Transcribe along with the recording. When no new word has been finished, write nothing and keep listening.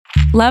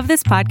Love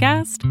this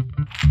podcast?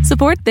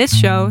 Support this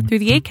show through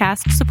the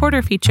Acast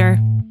supporter feature.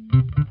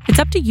 It's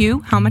up to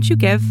you how much you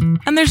give,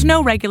 and there's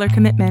no regular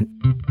commitment.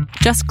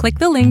 Just click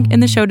the link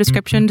in the show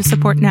description to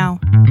support now.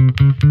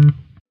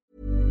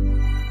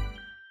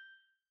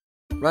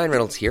 Ryan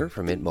Reynolds here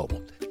from Mint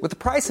Mobile. With the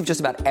price of just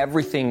about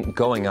everything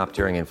going up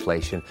during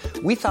inflation,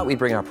 we thought we'd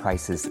bring our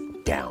prices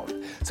down.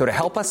 So to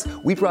help us,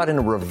 we brought in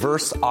a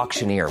reverse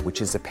auctioneer,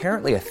 which is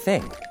apparently a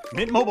thing.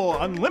 Mint Mobile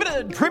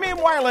Unlimited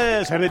Premium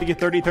Wireless. How to get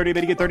 30, 30,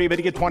 bit to get 30, bit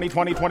to get 20,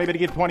 20, 20, bit to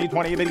get 20,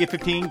 20, bit to get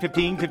 15,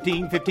 15,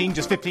 15, 15,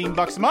 just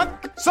 $15 a month?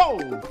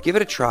 Sold! Give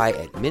it a try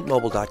at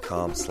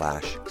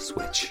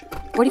mintmobile.com/switch.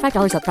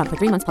 $45 up front for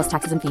 3 months plus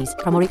taxes and fees.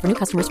 Promo rate for new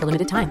customers for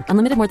limited time.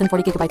 Unlimited more than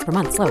 40 gigabytes per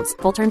month. Slows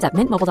full terms at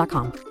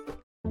mintmobile.com.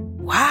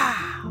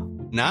 Wow.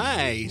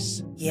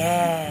 Nice.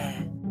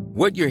 Yeah.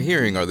 What you're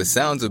hearing are the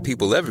sounds of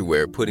people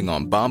everywhere putting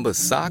on Bombas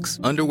socks,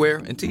 underwear,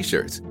 and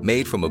T-shirts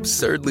made from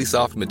absurdly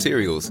soft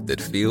materials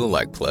that feel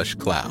like plush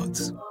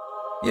clouds.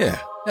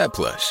 Yeah, that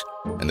plush.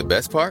 And the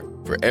best part?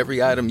 For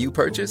every item you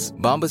purchase,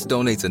 Bombas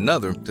donates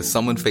another to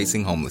someone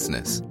facing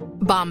homelessness.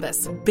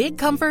 Bombas. Big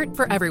comfort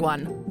for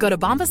everyone. Go to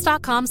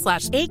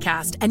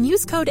bombas.com/ACAST and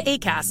use code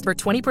ACAST for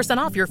 20%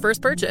 off your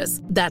first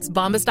purchase. That's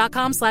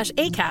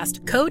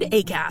bombas.com/ACAST. Code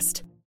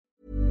ACAST.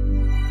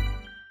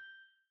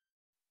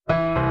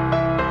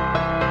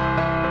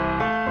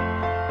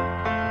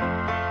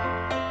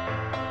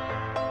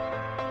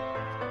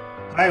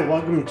 Hi,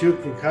 welcome to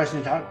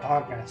Concussion Talk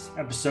Podcast,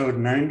 episode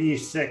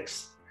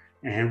 96.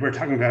 And we're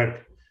talking about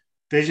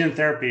vision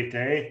therapy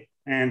today.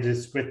 And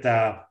it's with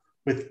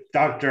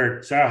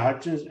Dr. Sarah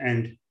Hutchins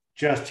and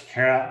just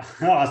Kara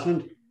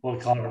Osmond. We'll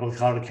call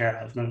her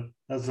Kara Osmond.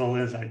 That's a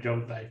little inside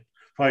joke that I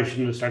probably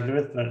shouldn't have started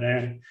with, but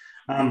anyway.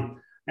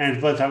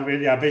 And we'll talk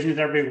about vision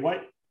therapy.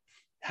 What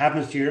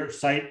happens to your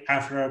sight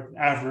after a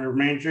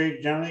brain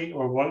injury generally,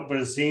 or what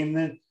is seen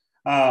then?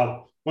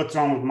 What's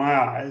wrong with my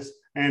eyes?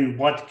 And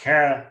what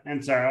Kara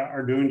and Sarah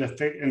are doing to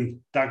fix, and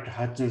Dr.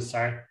 Hutchins,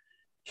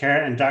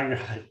 Kara and Dr.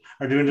 Hutchins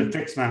are doing to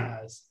fix my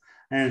eyes.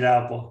 And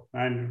I'll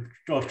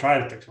try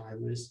to fix my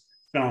eyes. It's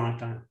been a long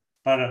time.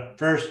 But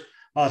first,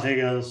 I'll take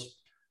a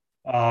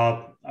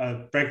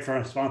break for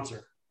a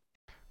sponsor.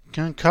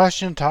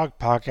 Concussion Talk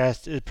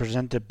Podcast is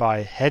presented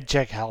by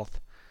HeadCheck Health.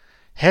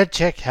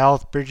 HeadCheck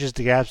Health bridges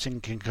the gaps in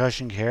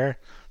concussion care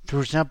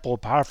through simple,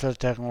 powerful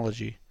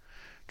technology.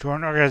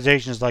 Join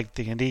organizations like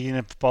the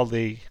Canadian Football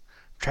League,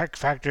 Trek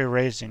Factory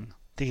Racing,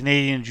 the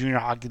Canadian Junior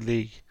Hockey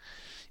League,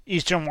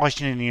 Eastern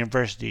Washington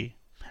University,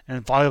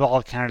 and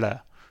Volleyball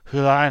Canada, who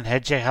rely on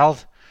HeadCheck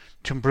Health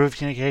to improve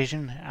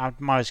communication and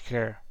optimize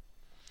care.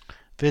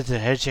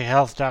 Visit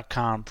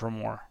headcheckhealth.com for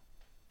more.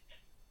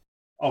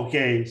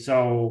 Okay,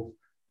 so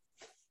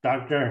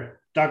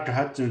Dr.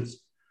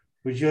 Hutchins,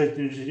 would you like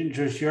to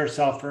introduce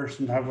yourself first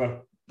and talk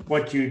about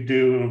what you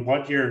do and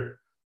what I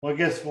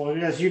guess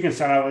you can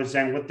start out with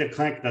saying what the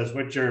clinic does,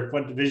 what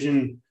the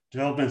Vision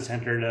Development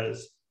Center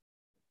does.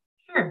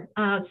 Sure.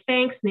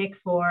 Thanks, Nick,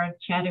 for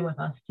chatting with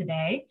us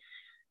today.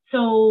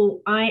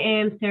 So I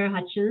am Sarah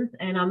Hutchins,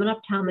 and I'm an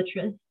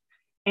optometrist,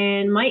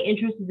 and my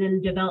interest is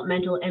in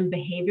developmental and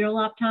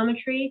behavioral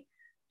optometry.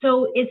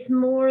 So it's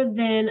more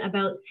than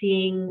about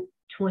seeing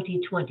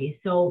 20/20.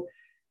 So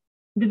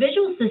the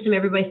visual system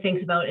everybody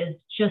thinks about is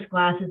just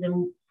glasses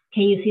and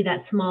can you see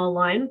that small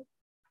line?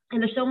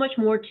 And there's so much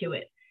more to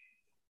it.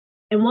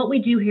 And what we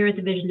do here at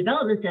the Vision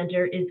Development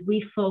Center is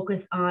we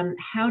focus on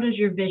how does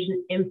your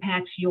vision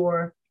impact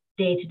your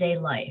day-to-day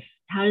life?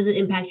 How does it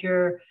impact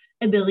your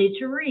ability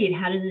to read?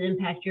 How does it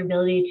impact your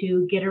ability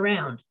to get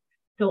around?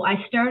 So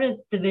I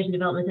started the Vision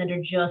Development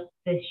Center just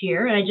this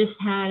year, and I just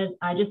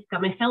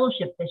got my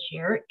fellowship this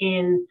year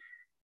in,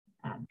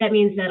 that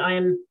means that I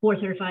am board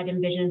certified in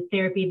vision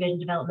therapy, vision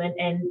development,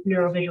 and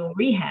neurovisual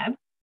rehab,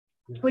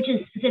 which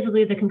is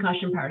specifically the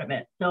concussion part of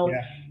it. So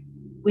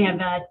we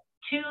have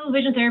two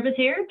vision therapists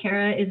here.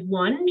 Kara is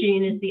one,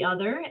 Jean is the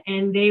other,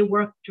 and they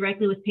work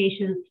directly with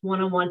patients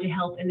one-on-one to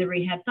help in the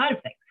rehab side of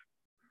things.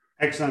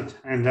 Excellent.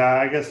 And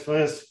I guess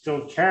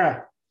so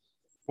Kara,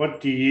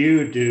 what do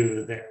you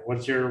do there?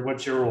 What's your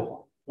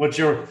role? What's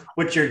your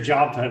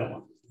job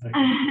title?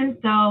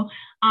 So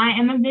I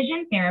am a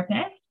vision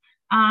therapist.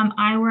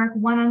 I work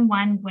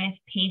one-on-one with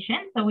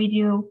patients. So we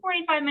do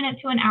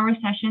 45-minute to an hour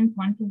sessions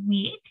once a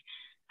week.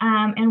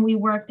 And we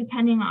work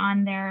depending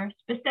on their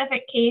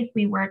specific case.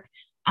 We work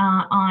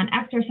on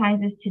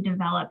exercises to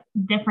develop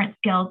different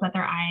skills that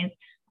their eyes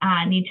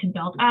need to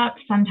build up.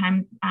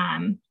 Sometimes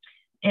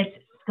it's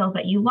skills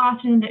that you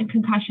lost in a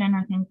concussion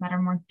or things that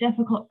are more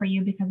difficult for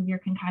you because of your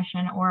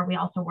concussion. Or we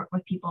also work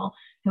with people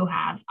who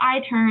have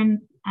eye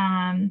turns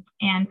and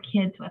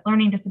kids with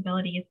learning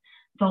disabilities.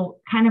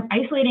 So kind of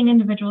isolating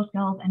individual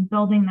skills and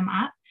building them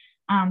up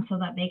so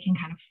that they can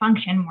kind of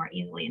function more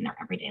easily in their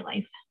everyday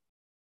life.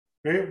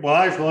 Great. Well,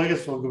 I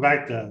guess we'll go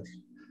back to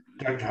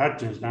Dr.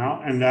 Hutchins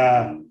now. And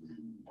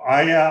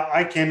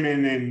I came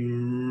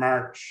in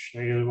March, I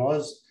think it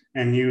was,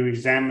 and you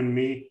examined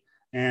me.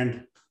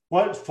 And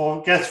first of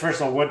all,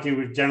 what do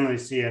you generally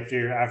see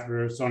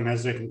after someone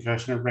has a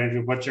concussion or brain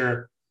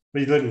injury?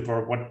 what are you looking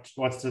for?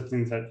 What's the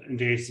thing that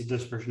indicates that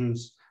this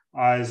person's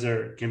eyes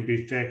can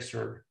be fixed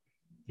or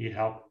need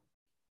help?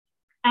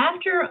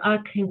 After a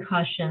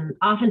concussion,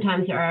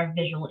 oftentimes there are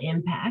visual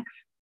impacts.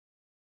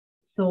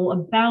 So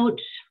about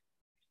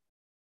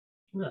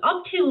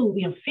up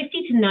to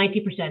 50 to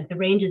 90%, the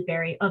ranges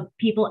vary, of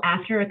people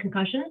after a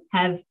concussion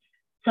have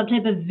some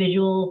type of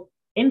visual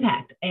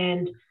impact.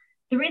 And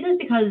the reason is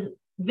because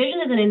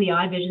vision isn't in the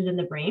eye, vision's in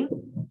the brain.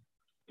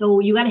 So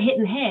you got a hit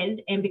in the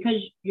head, and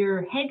because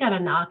your head got a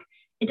knock,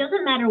 it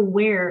doesn't matter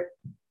where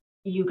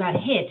you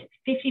got hit.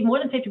 More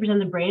than 50% of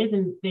the brain is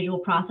in visual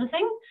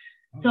processing.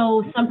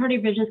 So some part of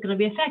your vision is going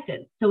to be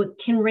affected. So it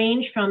can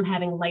range from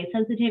having light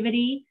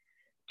sensitivity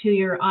to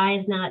your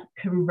eyes not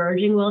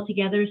converging well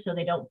together, so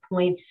they don't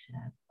point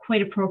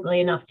quite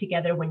appropriately enough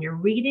together when you're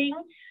reading.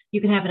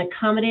 You can have an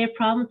accommodative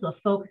problem, so a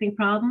focusing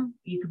problem.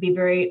 You could be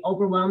very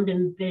overwhelmed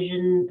in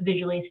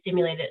visually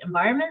stimulated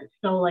environments.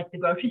 So like the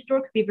grocery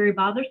store could be very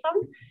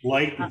bothersome.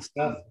 Light and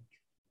stuff.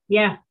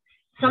 Yeah.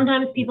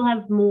 Sometimes people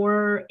have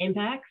more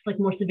impacts, like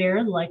more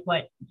severe, like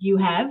what you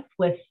have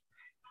with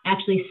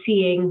actually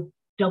seeing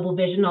double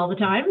vision all the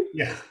time.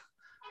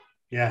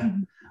 Yeah.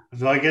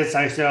 So I guess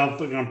I still am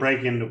going to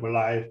break into what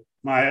I've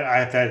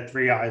had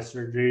 3 eye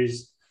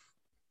surgeries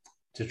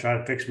to try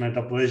to fix my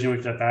double vision,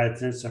 which I've had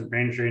since my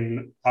brain injury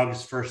in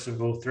August 1st of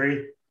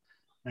 2003.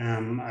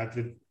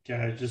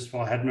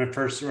 I had my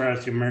first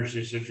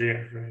emergency surgery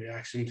after the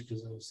accident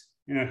because I was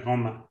in a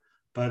coma.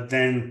 But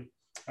then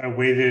I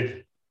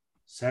waited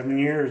 7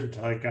 years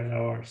until I got,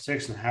 or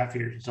 6.5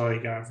 years until I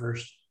got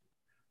first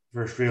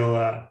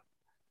real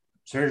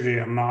surgery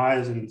on my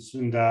eyes, and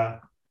I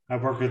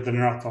worked with the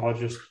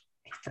neurologist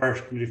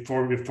first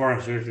before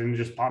surgery, and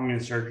just popped me in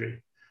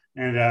surgery.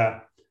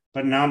 And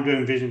but now I'm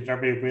doing vision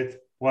therapy with,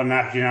 well, now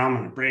I'm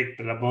on a break,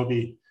 but I will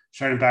be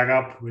starting back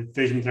up with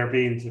vision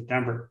therapy in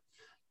September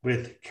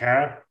with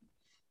Cara.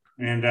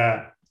 And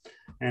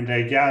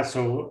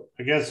so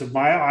I guess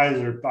my eyes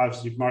are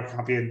obviously more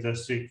complicated than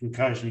the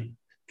concussion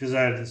because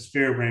I had a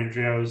severe brain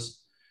injury.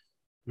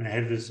 My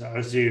head was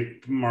obviously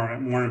more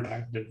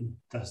impacted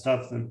that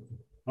stuff than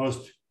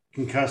most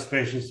concussed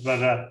patients.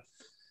 But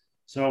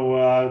so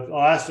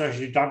I'll ask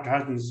actually Dr.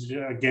 Hutchins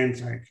again.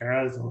 Sorry,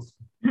 Cara.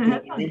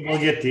 We'll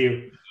get to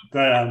you.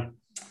 But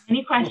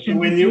any questions?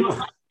 When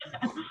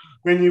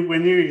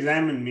you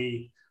examine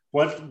me,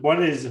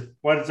 what is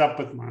up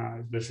with my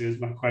eyes? This is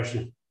my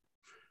question.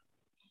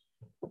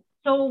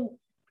 So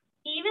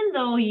even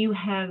though you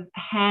have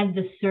had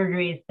the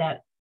surgeries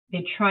that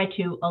they try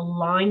to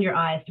align your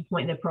eyes to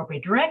point in the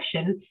appropriate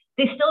direction,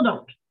 they still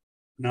don't.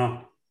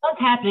 No. What's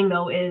happening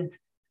though is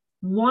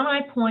one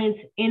eye points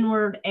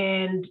inward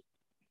and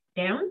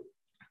down.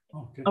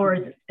 Okay. Or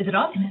is it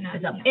up?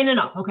 It's up. In and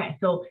up. Okay.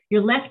 So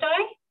your left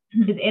eye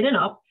is in and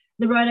up.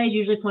 The right eye is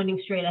usually pointing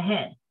straight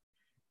ahead.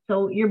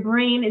 So your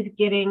brain is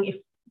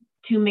getting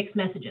 2 mixed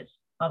messages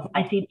of,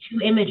 I see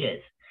 2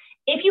 images.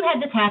 If you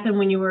had this happen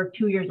when you were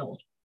 2 years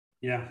old,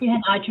 you had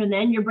an eye turn,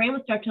 then your brain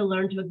would start to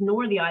learn to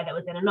ignore the eye that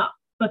was in and up.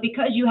 But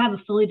because you have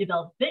a fully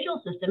developed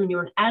visual system and you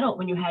were an adult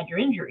when you had your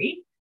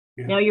injury,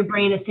 now your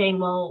brain is saying,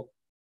 well,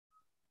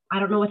 I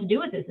don't know what to do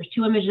with this. There's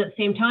 2 images at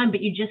the same time, but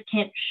you just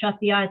can't shut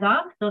the eyes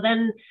off. So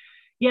then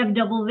you have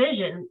double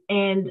vision.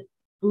 And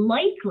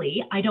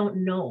likely, I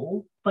don't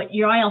know, but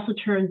your eye also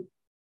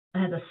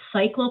has a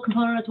cyclo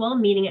component as well,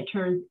 meaning it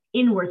turns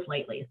inward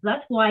slightly. So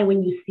that's why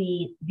when you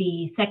see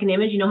the second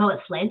image, you know how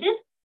it's slanted?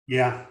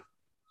 Yeah.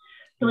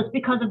 So it's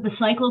because of the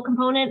cyclo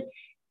component.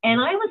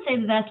 And I would say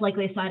that that's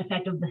likely a side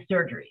effect of the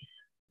surgery.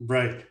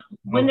 Right.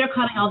 When they're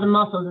cutting all the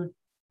muscles, it's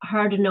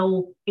hard to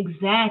know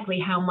exactly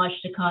how much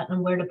to cut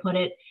and where to put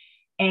it.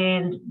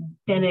 And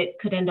then it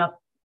could end up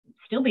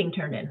still being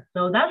turned in.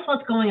 So that's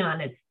what's going on.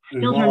 It's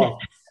still turned in.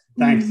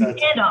 Thanks.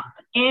 And up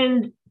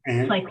and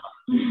cyclo.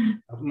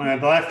 My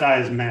left eye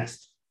is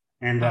messed.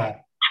 And my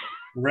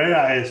red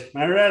eye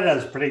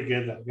is pretty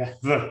good though.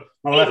 But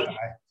my left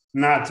eye,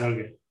 not so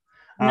good.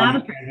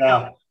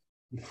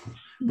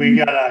 We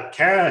got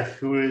Cara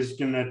who is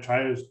gonna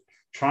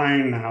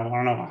trying now. I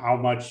don't know how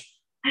much,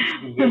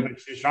 but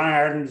she's trying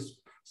hard and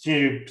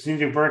seems to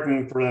be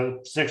working for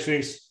 6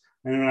 weeks.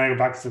 And then when I go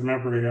back to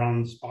September, you're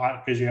on the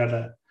spot because you got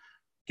to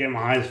get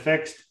my eyes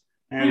fixed.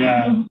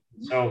 And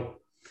so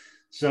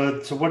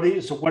what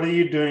are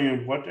you doing,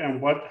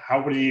 and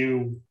how would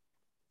you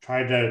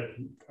try to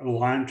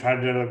align,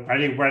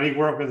 ready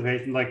work with a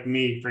patient like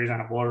me, for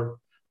example, or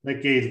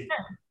like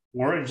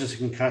or just a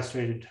concussed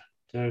patient?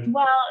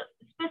 Well,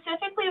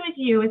 specifically with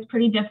you, it's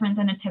pretty different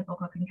than a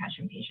typical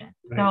concussion patient.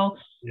 Right. So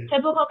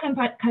typical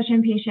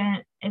concussion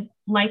patient is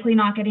likely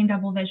not getting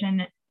double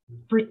vision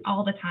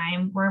all the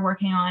time. We're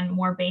working on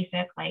more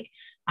basic, like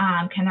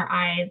can their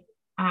eyes,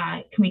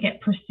 can we get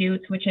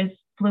pursuits, which is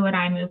fluid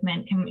eye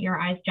movement? Can your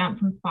eyes jump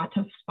from spot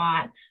to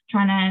spot?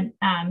 Trying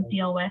to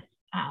deal with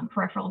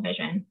peripheral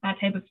vision, that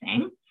type of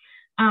thing.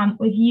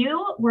 With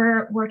you,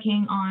 we're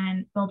working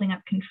on building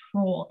up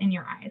control in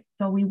your eyes.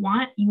 So we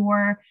want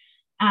your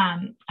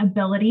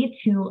ability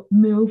to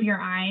move your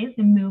eyes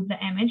and move the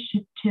image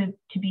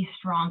to be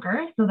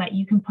stronger so that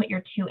you can put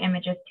your 2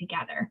 images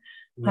together.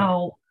 Right.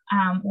 So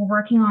We're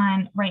working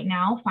on right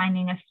now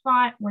finding a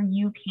spot where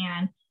you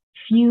can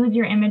fuse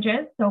your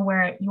images, so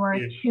where your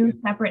two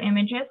separate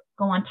images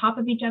go on top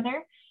of each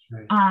other.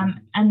 Right.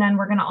 And then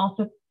we're going to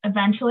also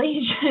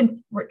eventually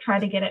try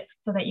to get it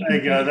so that you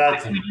can see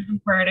images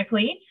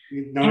vertically.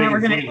 And we're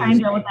going to try and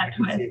deal with that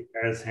twist.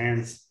 There's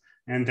hands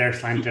and there's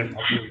scientific.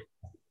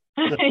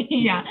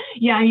 yeah,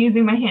 I'm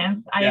using my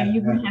hands. I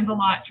use my hands a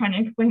lot trying to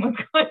explain what's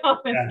going on.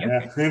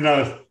 Who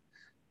knows?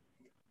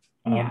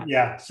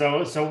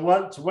 So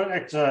what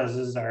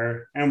exercises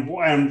are and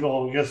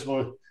well, I guess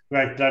we'll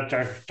like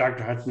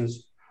Dr.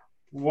 Hutchins.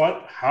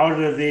 How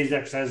do these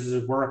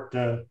exercises work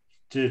to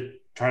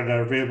try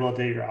to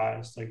rehabilitate your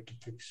eyes, like to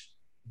fix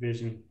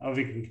vision?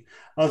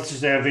 Let's just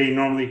say of a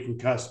normally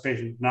concussed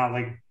patient, not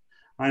like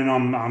I know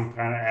I'm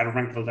kind of out of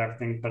wrinkles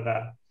everything, but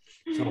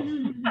so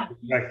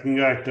like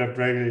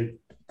the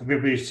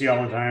people you see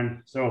all the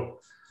time. So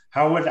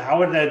how would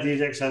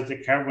these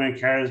exercises when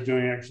Cara is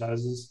doing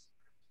exercises?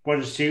 What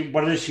is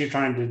she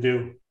trying to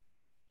do?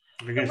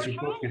 We're trying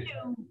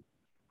to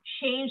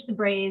change the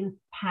brain's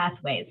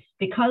pathways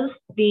because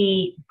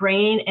the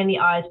brain and the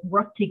eyes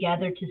work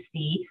together to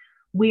see.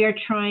 We are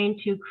trying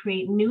to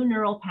create new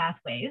neural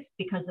pathways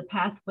because the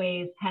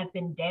pathways have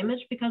been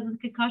damaged because of the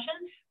concussion.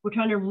 We're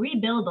trying to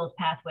rebuild those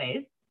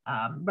pathways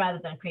rather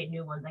than create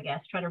new ones, I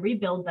guess. Try to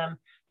rebuild them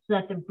so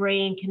that the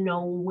brain can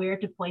know where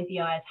to point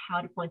the eyes,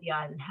 how to point the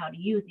eyes, and how to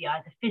use the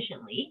eyes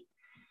efficiently.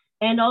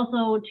 And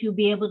also to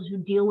be able to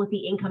deal with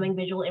the incoming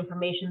visual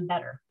information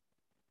better.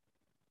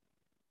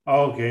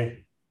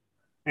 Okay.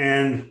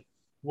 And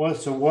what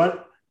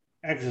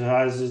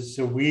exercises?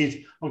 I'll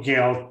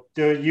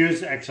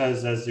use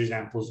exercises as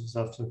examples and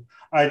stuff. So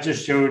I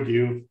just showed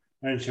you,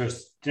 I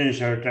didn't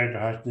show Dr.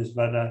 Hutchins,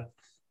 but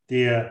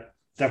the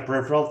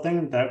peripheral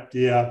thing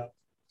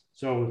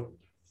so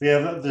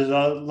there's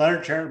a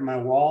letter chart on my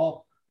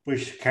wall,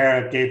 which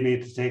Cara gave me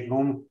to take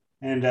home.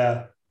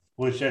 And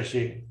which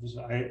actually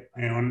I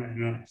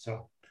own.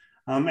 So,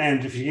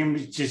 and if you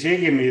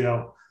give me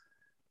though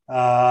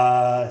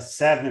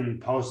 7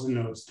 post-it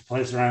notes to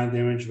place around the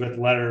image with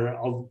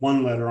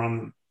one letter on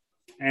them,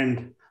 and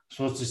I'm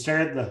supposed to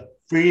start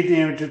read the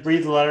images,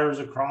 read the letters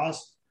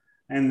across,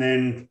 and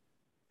then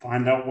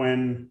find out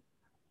when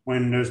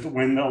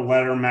the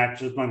letter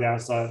matches on the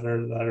outside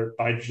or the letter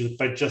by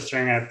just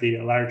staring at the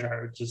letter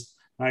chart. It's just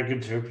not a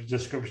good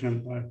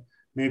description, but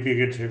maybe a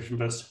good description,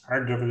 but it's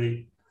hard to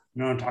really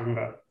know what I'm talking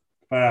about.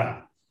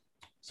 But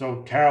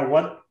so Cara,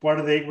 what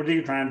are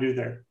you trying to do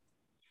there?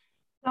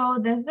 So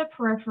this is a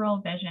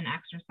peripheral vision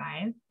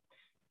exercise.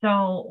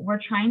 So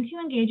we're trying to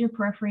engage your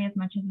periphery as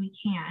much as we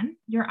can.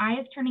 Your eye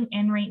is turning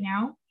in right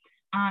now.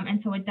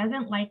 And so it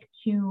doesn't like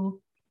to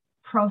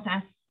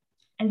process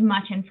as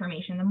much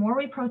information. The more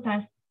we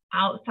process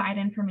outside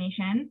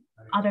information,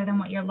 other than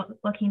what you're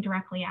looking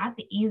directly at,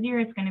 the easier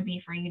it's going to be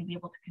for you to be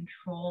able to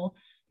control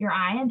your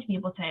eye and to be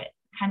able to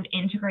kind of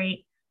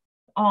integrate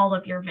all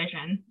of your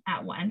vision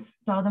at once.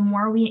 So the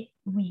more we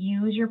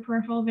use your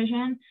peripheral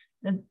vision,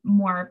 the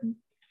more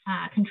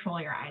control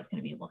your eye is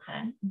going to be able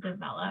to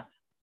develop.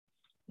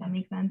 Does that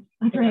make sense?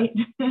 That's right.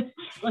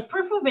 Like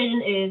peripheral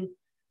vision is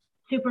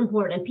super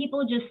important. And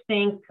people just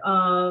think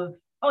of,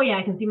 oh yeah,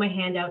 I can see my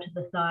hand out to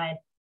the side.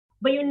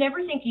 But you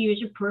never think you use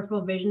your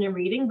peripheral vision in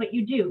reading, but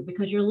you do,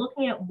 because you're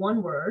looking at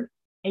one word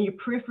and your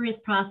periphery is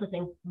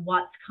processing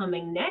what's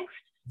coming next.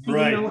 So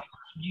you know how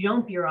to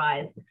jump your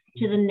eyes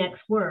to the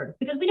next word,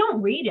 because we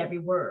don't read every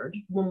word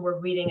when we're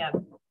reading a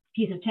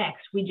piece of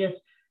text. We just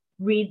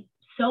read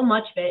so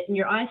much of it and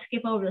your eyes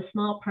skip over the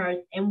small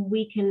parts and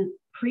we can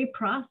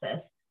pre-process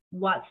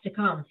what's to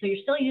come. So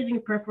you're still using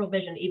your peripheral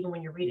vision even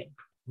when you're reading.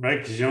 Right,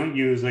 because you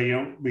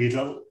don't read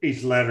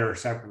each letter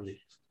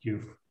separately.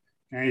 You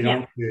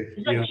don't.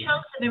 It's like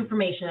chunks of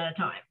information at a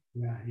time.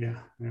 Yeah.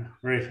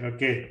 Right.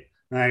 Okay.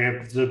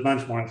 And there's a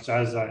bunch more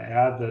exercises I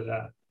have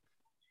that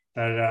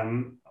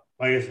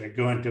like I said,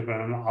 go into, but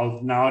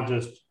I'll now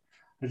just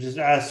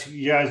ask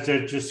you guys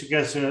to just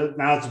guess.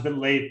 Now it's a bit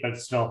late, but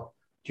still,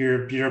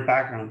 your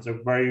background. So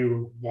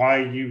why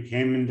you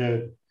came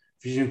into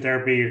vision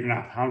therapy and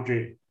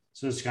optometry.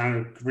 So it's kind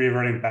of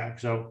reverting back.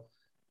 So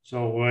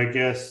I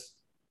guess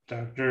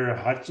Dr.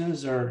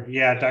 Hutchins Dr.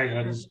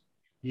 Hutchins,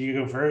 you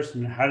go first.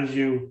 And how'd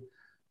you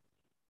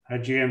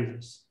get into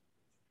this?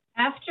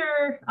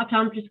 After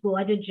optometry school,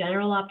 I did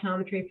general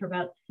optometry for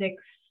about 6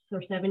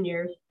 or 7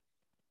 years.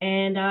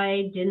 And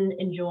I didn't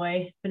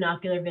enjoy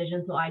binocular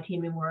vision, so eye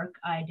teaming work.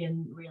 I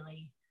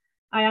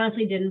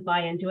honestly didn't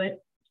buy into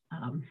it.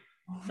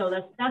 So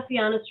that's the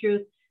honest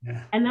truth.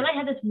 Yeah. And then I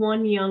had this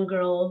one young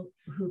girl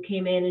who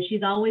came in, and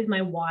she's always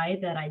my why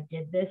that I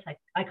did this.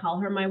 I call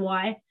her my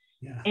why.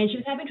 Yeah. And she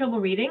was having trouble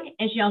reading,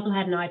 and she also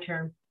had an eye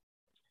turn.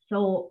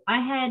 So I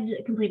had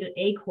completed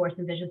a course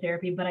in vision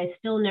therapy, but I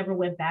still never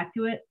went back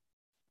to it.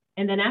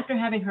 And then after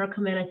having her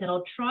come in, I said,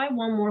 I'll try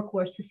one more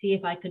course to see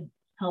if I could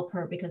help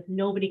her, because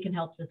nobody can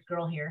help this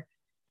girl here.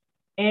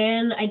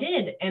 And I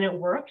did, and it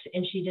worked,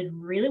 and she did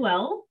really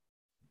well.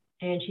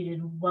 And she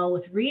did well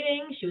with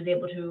reading. She was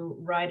able to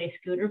ride a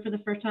scooter for the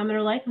first time in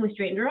her life, and we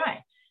straightened her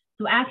eye.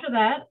 So after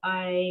that,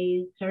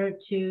 I started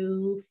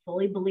to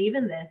fully believe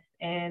in this.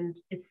 And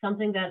it's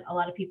something that a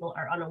lot of people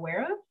are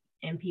unaware of.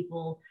 And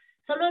people,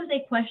 sometimes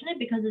they question it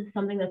because it's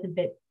something that's a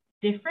bit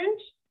different.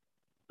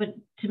 But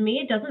to me,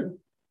 it doesn't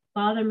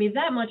bother me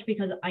that much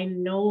because I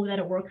know that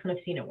it works and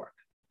I've seen it work.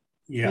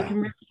 Yeah. So it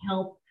can really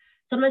help.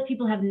 Sometimes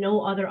people have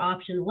no other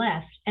option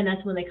left. And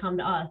that's when they come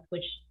to us,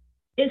 which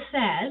is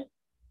sad.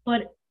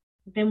 But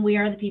then we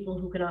are the people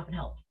who can often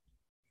help.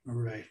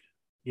 Right.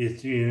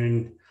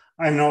 And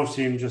I know,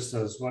 seeing just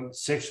as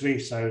 6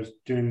 weeks I was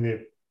doing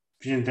the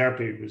vision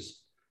therapy,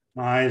 was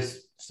my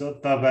eyes still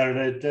felt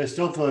better. They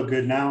still feel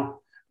good now.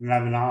 And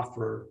I've been off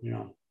for,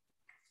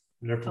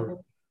 there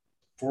for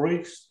 4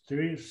 weeks,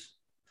 3 weeks.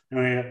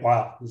 Anyway,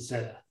 wow, let's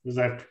say that. Because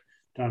I've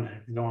done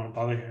it. I don't want to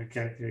bother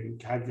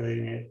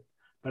calculating it.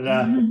 But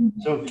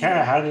so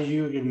Kara, how did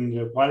you get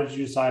into, why did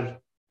you decide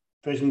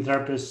vision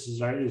therapist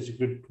is a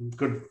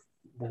good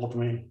role for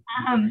me?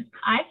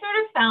 I sort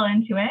of fell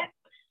into it.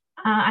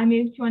 I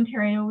moved to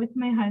Ontario with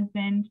my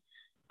husband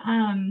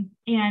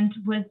and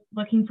was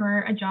looking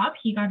for a job.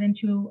 He got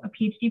into a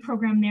PhD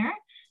program there.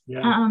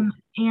 Yeah.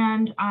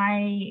 And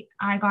I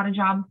got a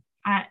job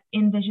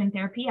in vision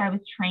therapy. I was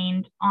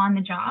trained on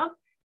the job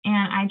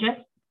and I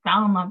just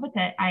fell in love with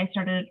it. I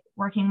started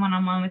working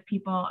one-on-one with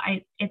people.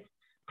 It's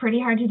pretty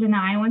hard to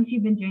deny once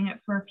you've been doing it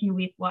for a few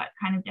weeks what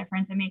kind of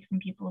difference it makes in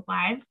people's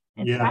lives,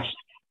 especially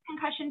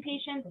concussion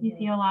patients. You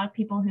see a lot of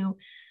people who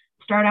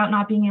start out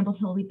not being able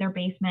to leave their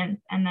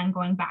basements and then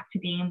going back to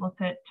being able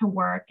to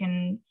work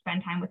and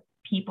spend time with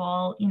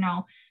people.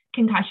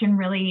 Concussion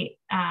really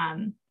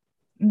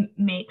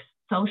makes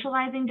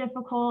socializing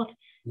difficult.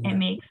 It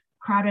makes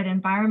crowded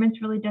environments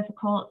really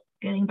difficult.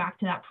 Getting back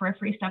to that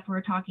periphery stuff we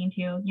were talking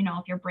to,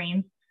 if your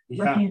brain's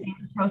refusing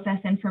to process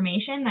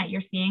information that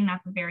you're seeing,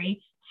 that's a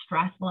very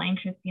stressful,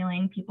 anxious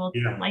feeling. People's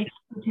light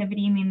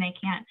sensitivity mean they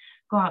can't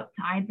go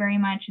outside very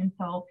much. And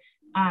so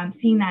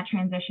seeing that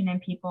transition in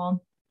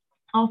people,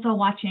 also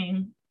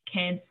watching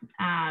kids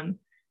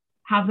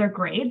have their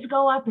grades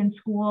go up in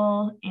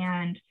school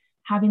and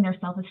having their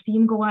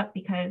self-esteem go up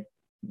because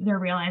they're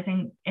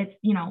realizing it's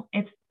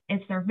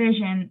their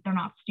vision. They're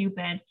not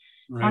stupid.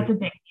 Right. That's a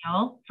big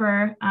deal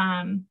for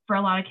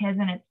a lot of kids.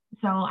 And it's,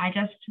 so I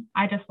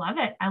just love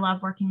it. I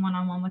love working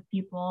one-on-one with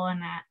people,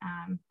 and that,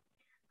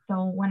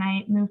 so when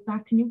I moved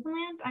back to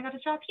Newfoundland, I got a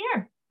job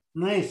here.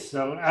 Nice.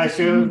 So I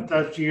assume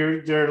that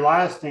their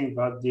last thing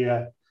about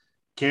the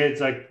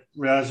kids, like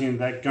realizing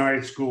that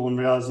going to school and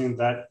realizing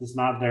that it's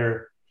not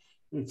their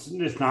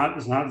fault.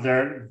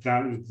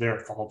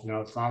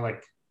 It's not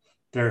like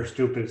they're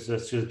stupid. It's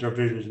just their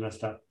vision's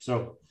messed up.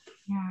 So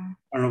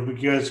I don't know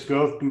if you guys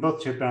can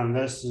both chip on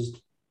this.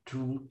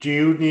 Do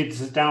you need to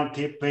sit down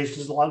with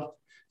patients a lot?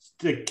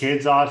 The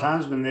kids a lot of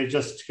times when they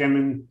just come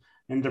in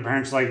and their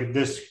parents like,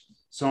 this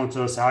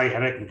so-and-so Sally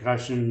had a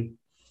concussion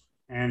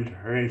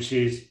and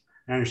she's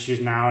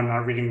now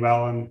not reading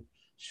well, and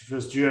she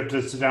feels, do you have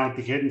to sit down with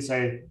the kid and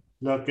say,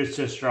 look, it's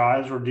just your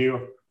eyes, or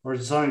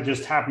is it something that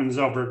just happens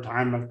over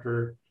time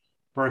after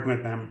working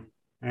with them,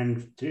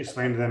 and to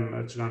explain to them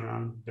what's going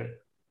on?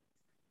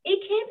 It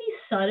can be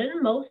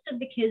sudden. Most of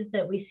the kids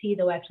that we see,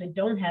 though, actually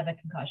don't have a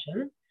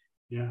concussion.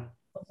 Yeah.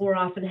 Or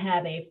often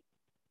have a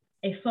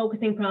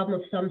focusing problem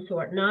of some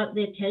sort, not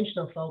the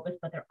attentional focus,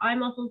 but their eye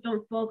muscles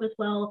don't focus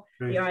well.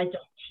 Right. Their eyes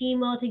don't team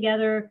well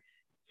together.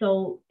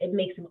 So it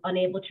makes them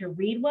unable to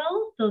read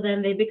well. So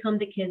then they become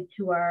the kids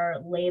who are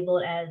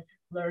labeled as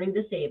learning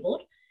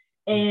disabled,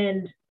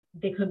 and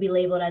they could be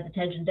labeled as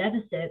attention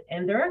deficit.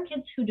 And there are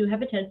kids who do have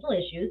attentional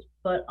issues,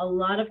 but a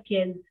lot of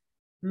kids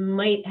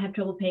might have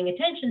trouble paying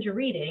attention to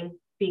reading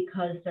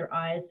because their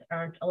eyes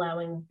aren't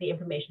allowing the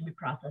information to be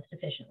processed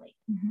efficiently.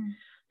 Mm-hmm.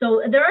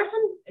 So there are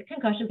some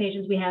concussion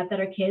patients we have that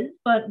are kids,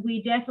 but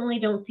we definitely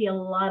don't see a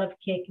lot of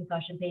kid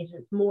concussion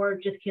patients, more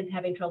just kids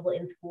having trouble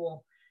in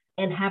school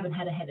and haven't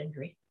had a head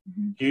injury.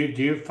 Mm-hmm.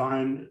 Do you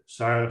find,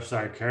 sorry,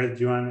 Kara, do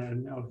you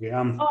want to, okay.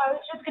 I was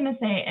just going to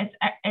say,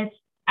 it's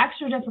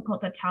extra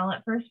difficult to tell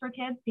at first for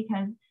kids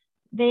because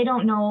they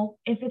don't know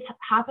if it's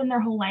happened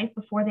their whole life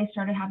before they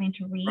started having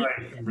to read.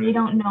 Right. They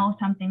don't know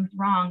something's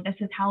wrong. This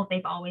is how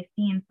they've always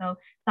seen. So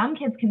some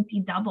kids can see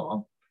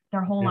double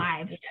their whole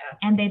lives,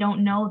 and they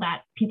don't know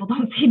that people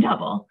don't see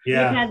double.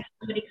 Yeah. We've had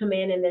somebody come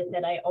in and they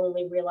said, I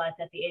only realized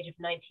at the age of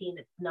 19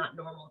 it's not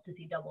normal to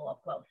see double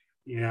up close.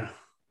 Yeah.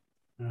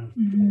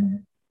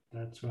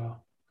 That's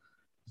well.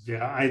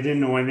 Yeah, I didn't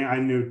know anything. I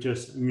knew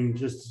just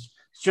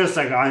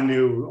like I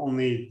knew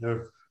only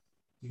the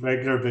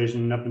regular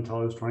vision up until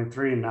I was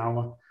 23, and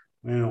now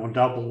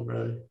double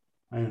really.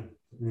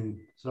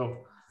 So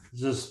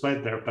it's a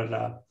split there.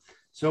 But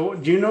so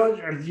do you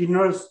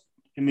notice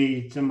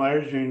any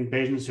similarities between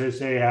patients who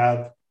say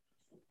have,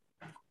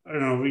 I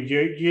don't know,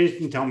 you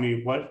can tell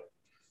me what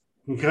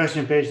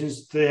concussion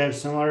patients, do they have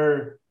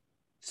similar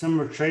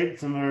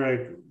traits, similar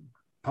like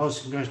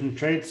post-concussion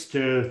traits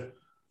to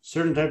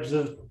certain types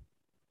of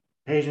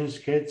patients,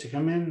 kids to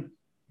come in?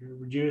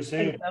 Would you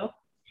say? So.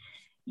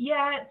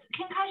 Yeah,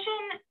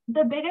 concussion,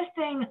 the biggest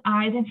thing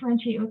I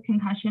differentiate with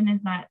concussion is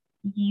that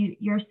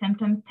your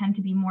symptoms tend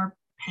to be more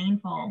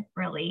painful,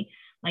 really.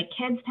 Like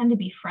kids tend to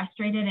be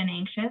frustrated and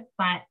anxious,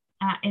 but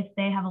if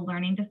they have a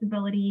learning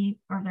disability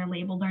or they're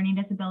labeled learning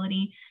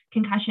disability,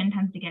 concussion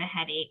tends to get a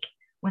headache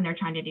when they're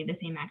trying to do the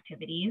same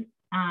activities.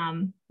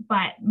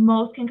 But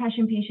most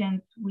concussion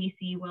patients we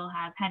see will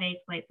have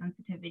headaches, light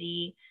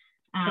sensitivity,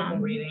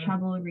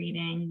 trouble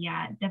reading,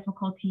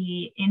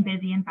 difficulty in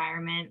busy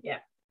environments. Yeah,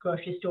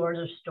 grocery stores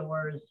or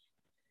stores,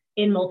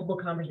 in multiple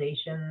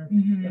conversations.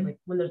 Like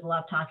when there's a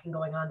lot of talking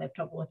going on, they have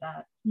trouble with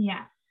that.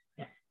 Yeah.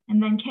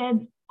 And then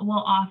kids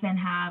will often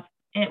have,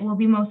 it will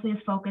be mostly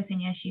a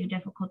focusing issue,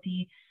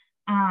 difficulty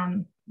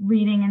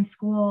reading in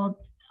school.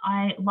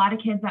 A lot of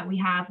kids that we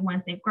have,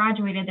 once they've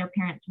graduated, their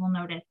parents will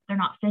notice they're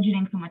not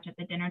fidgeting so much at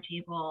the dinner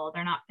table.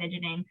 They're not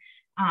fidgeting.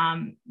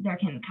 They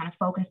can kind of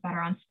focus better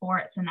on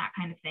sports and that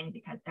kind of thing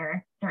because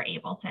they're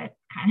able to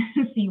kind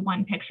of see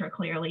one picture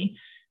clearly.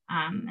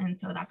 And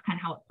so that's kind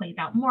of how it plays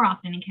out more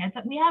often in kids.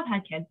 But we have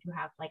had kids who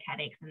have like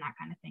headaches and that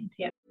kind of thing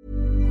too.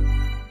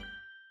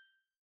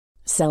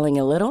 Selling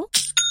a little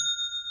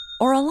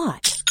or a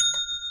lot?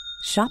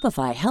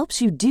 Shopify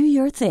helps you do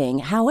your thing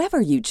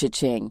however you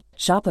cha-ching.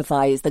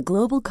 Shopify is the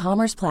global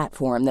commerce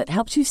platform that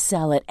helps you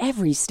sell at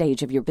every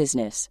stage of your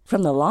business.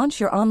 From the launch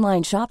your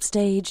online shop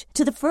stage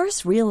to the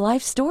first real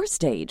life store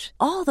stage,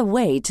 all the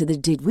way to the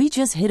did we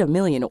just hit a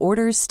million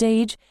orders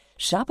stage.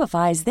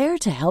 Shopify is there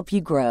to help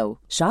you grow.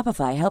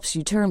 Shopify helps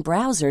you turn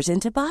browsers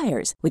into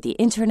buyers with the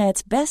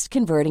internet's best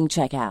converting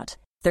checkout.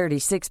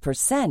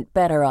 36%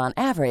 better on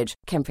average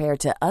compared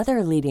to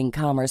other leading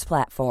commerce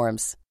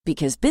platforms.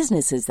 Because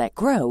businesses that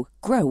grow,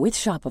 grow with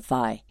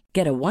Shopify.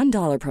 Get a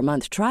 $1 per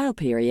month trial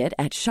period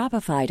at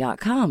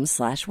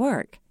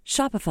shopify.com/work.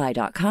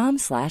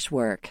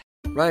 Shopify.com/work.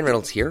 Ryan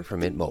Reynolds here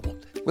from Mint Mobile.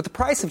 With the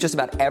price of just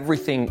about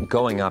everything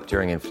going up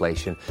during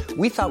inflation,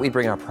 we thought we'd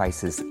bring our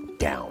prices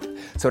down.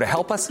 So to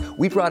help us,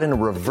 we brought in a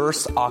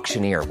reverse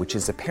auctioneer, which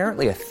is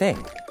apparently a thing.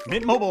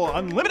 Mint Mobile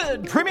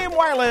Unlimited Premium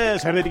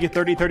Wireless. How to get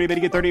 30, 30, how to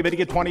get 30, how to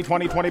get 20,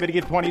 20, 20, how to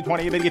get 20,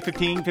 20, how to get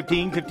 15,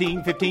 15,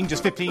 15, 15,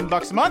 just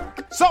 $15 a month?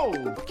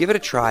 Sold! Give it a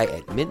try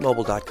at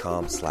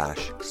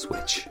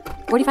mintmobile.com/switch.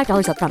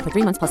 $45 up front for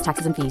 3 months plus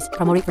taxes and fees.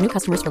 Promo rate for new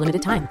customers for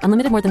limited time.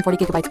 Unlimited more than 40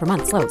 gigabytes per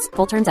month. Slows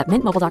full terms at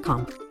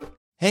mintmobile.com.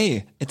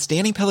 Hey, it's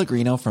Danny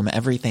Pellegrino from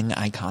Everything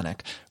Iconic.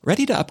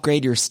 Ready to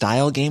upgrade your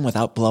style game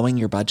without blowing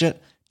your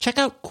budget? Check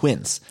out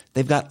Quince.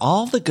 They've got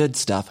all the good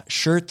stuff,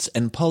 shirts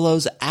and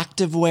polos,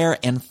 activewear,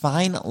 and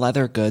fine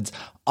leather goods,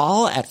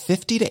 all at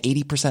 50 to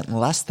 80%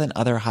 less than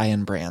other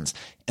high-end brands.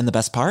 And the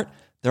best part?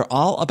 They're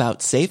all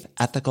about safe,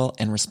 ethical,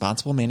 and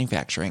responsible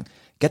manufacturing.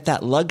 Get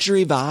that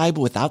luxury vibe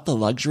without the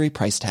luxury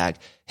price tag.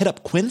 Hit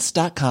up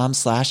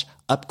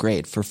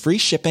quince.com/upgrade for free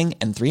shipping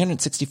and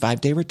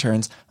 365-day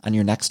returns on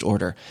your next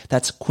order.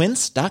 That's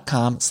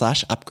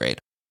quince.com/upgrade.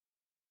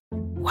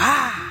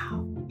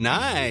 Wow.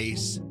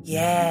 Nice.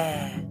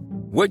 Yeah.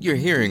 What you're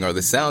hearing are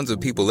the sounds of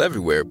people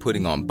everywhere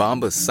putting on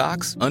Bombas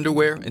socks,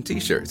 underwear, and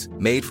T-shirts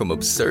made from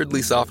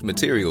absurdly soft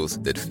materials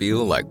that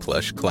feel like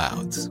plush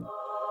clouds.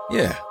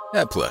 Yeah,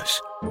 that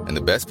plush. And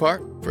the best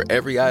part? For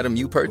every item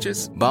you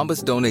purchase,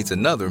 Bombas donates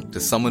another to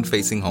someone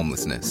facing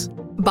homelessness.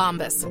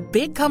 Bombas.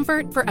 Big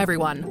comfort for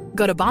everyone.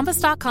 Go to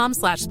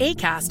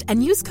bombas.com/ACAST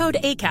and use code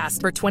ACAST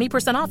for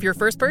 20% off your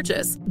first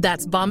purchase.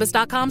 That's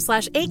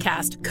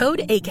bombas.com/ACAST. Code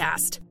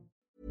ACAST.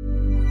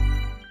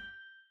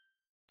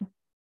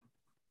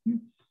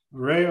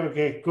 Right,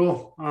 okay,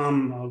 cool.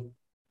 I'll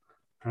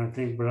try to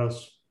think what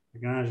else I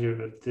can ask you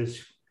about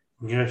this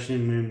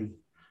concussion,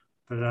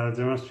 but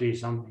there must be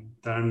something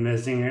that I'm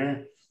missing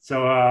here.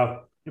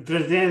 So if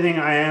there's anything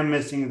I am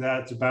missing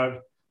that's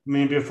about,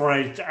 before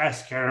I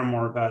ask Karen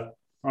more about,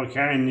 or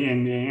Karen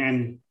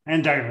and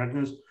Dr.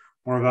 Hutchins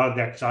more about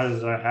the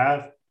exercises I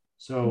have.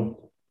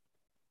 So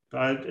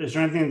is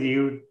there anything that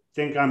you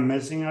think I'm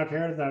missing out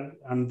here that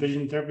on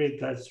vision therapy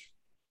that's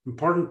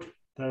important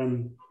that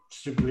I'm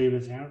stupidly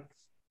missing out?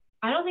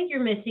 I don't think you're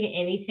missing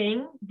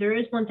anything. There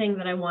is one thing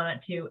that I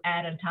wanted to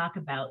add and talk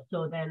about.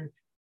 So then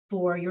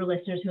for your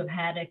listeners who have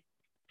had a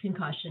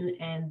concussion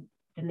and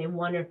then they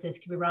wonder if this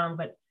could be wrong,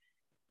 but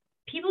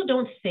people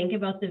don't think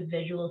about the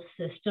visual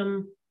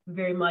system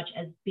very much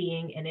as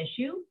being an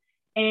issue.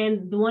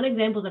 And the one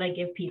example that I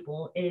give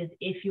people is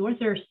if you're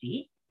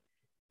thirsty,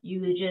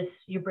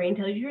 your brain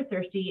tells you you're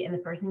thirsty, and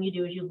the first thing you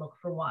do is you look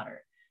for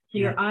water. So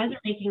your eyes are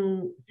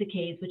making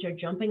saccades, which are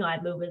jumping eye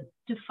movements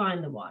to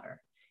find the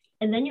water.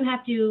 And then you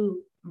have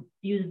to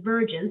use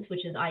vergence,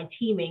 which is eye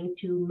teaming,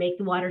 to make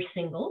the water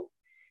single.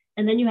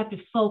 And then you have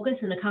to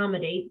focus and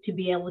accommodate to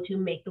be able to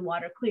make the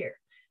water clear.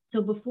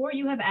 So before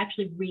you have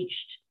actually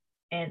reached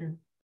and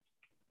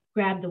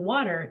grabbed the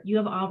water, you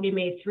have already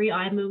made 3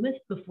 eye movements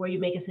before you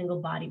make a single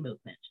body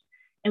movement.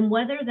 And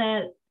whether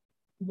that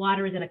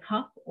water is in a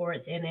cup or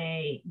it's in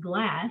a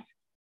glass,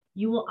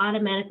 you will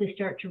automatically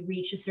start to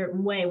reach a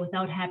certain way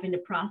without having to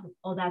process,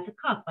 oh, that's a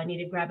cup. I need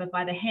to grab it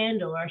by the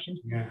handle, or I should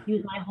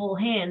use my whole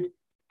hand.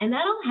 And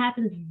that all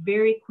happens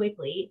very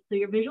quickly. So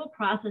your visual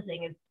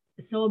processing is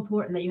so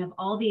important that you have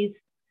all these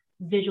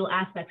visual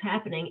aspects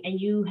happening and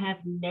you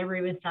have never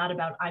even thought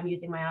about, I'm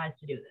using my eyes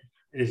to do this.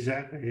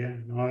 Exactly. Yeah.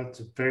 No, that's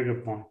a very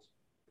good point.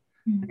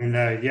 And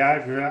I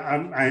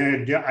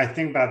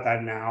think about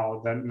that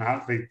now, that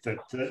not like the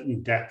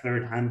in depth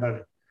every time,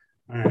 but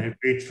I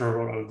reach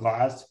for a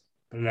glass,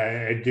 but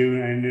I do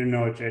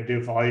know what I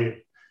do follow you.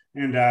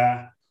 And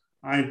I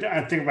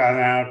think about it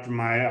now after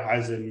my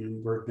eyes have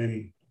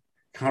been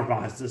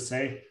compromised, to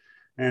say.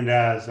 And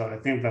so I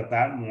think about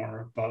that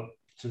more, about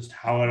just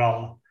how it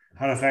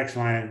affects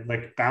my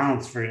like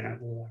balance, for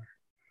example.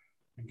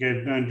 I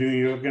get doing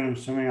yoga and I'm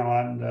swimming a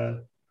lot,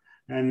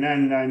 and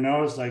then I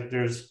notice like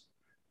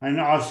and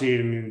obviously,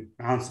 I mean,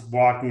 balance,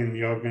 walking and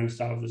yoga and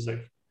stuff is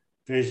like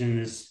vision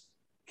is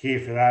key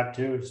for that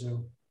too.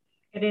 So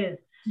it is.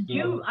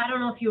 I don't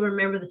know if you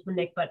remember this one,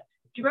 Nick, but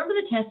do you remember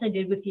the test I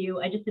did with you?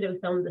 I just did it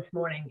with someone this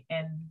morning,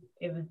 and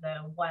it was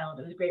wild.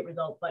 It was a great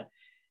result, but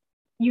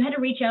you had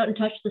to reach out and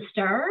touch the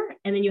star,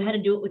 and then you had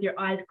to do it with your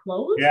eyes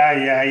closed.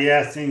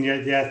 Yes. And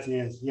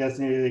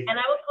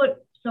I would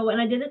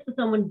and I did this with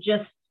someone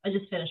I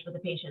just finished with a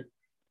patient.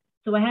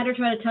 So I had her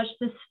try to touch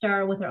the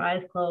star with her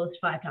eyes closed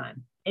 5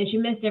 times, and she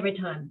missed every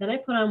time. Then I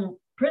put on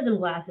prism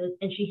glasses,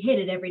 and she hit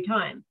it every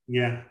time.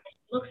 Yeah.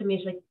 She looks at me,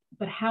 she's like,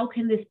 but how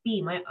can this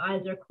be? My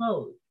eyes are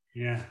closed.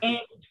 Yeah. And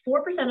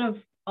 4% of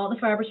all the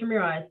fibers from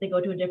your eyes, they go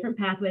to a different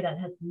pathway that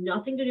has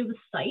nothing to do with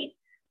sight,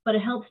 but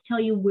it helps tell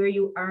you where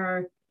you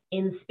are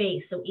in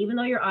space. So even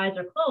though your eyes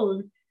are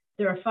closed,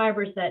 there are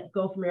fibers that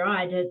go from your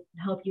eye to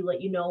help you,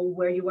 let you know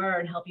where you are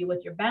and help you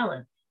with your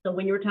balance. So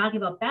when you were talking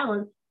about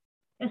balance,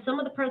 some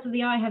of the parts of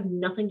the eye have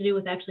nothing to do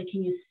with actually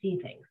can you see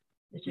things.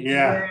 It's just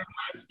where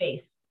in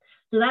space.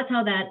 So that's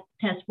how that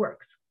test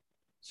works.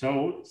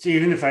 So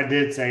even if I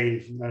did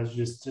say,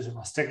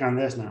 I'll stick on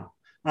this now.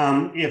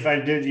 If I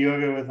did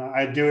yoga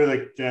I do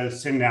like the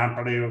sitting down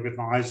part of yoga with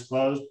my eyes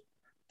closed.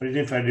 But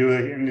if I do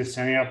like in the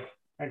standing up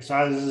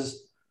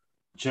exercises,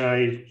 should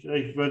I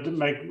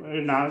should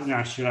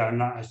I? I'm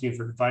not asking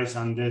for advice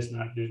on this,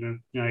 not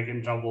doing I get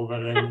in trouble,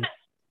 but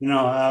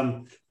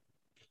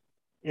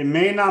it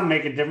may not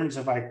make a difference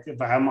if I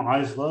have my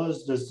eyes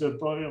closed.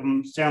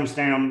 Say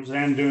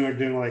I'm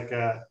doing like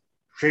a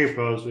tree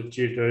pose, which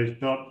you do,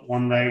 put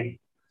one leg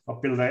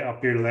up your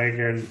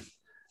leg,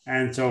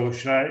 and so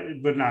should I?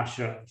 But not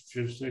should I?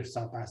 Just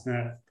stop asking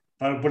that.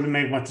 But would it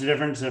make much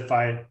difference it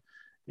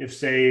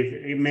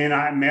may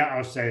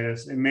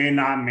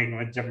not make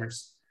much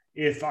difference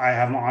if I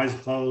have my eyes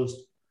closed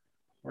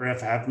or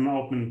if I have them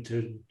open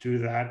to do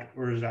that,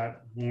 or is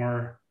that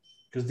more?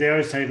 Because they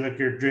always say, look,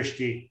 your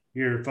drishti,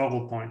 your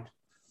focal point.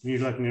 You're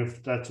looking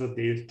if that's what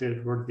they used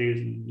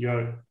in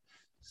yoga.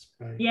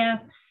 Yeah.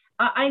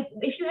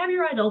 If you have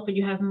your eyes open,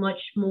 you have much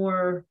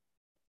more,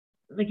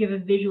 like you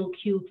have a visual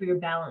cue for your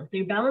balance. So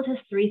your balance has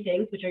 3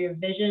 things, which are your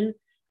vision,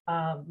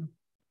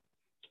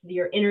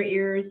 your inner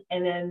ears,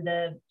 and then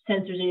the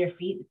sensors in your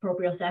feet,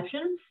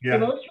 proprioception. Yeah. So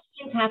those 3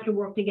 things have to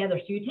work together.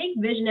 So you take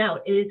vision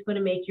out, it is going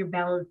to make your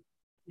balance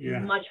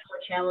much more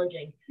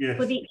challenging. Yes.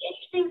 But the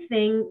interesting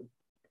thing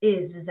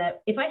is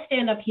that if I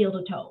stand up heel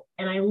to toe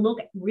and I look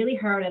really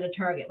hard at a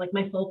target, like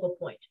my focal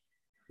point,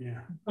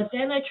 but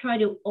then I try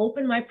to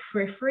open my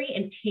periphery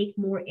and take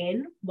more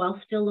in while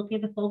still looking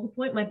at the focal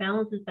point, my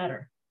balance is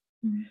better.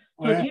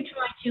 Mm-hmm. So if you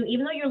try to,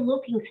 even though you're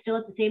looking still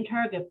at the same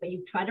target, but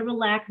you try to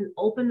relax and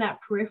open that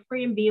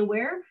periphery and be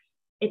aware,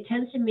 it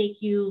tends to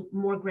make you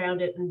more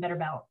grounded and better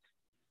balanced.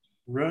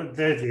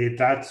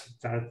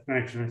 That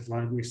makes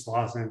a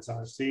lot of sense,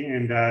 obviously.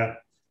 And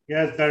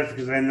it's better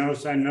because I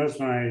notice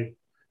when I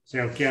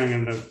say, okay, I'm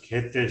going to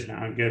hit this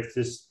now and get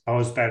this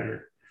pose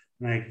better.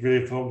 And I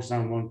really focus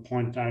on one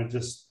point. I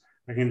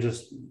can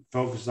just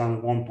focus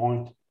on one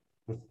point,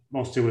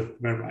 mostly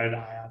with my right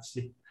eye,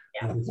 obviously.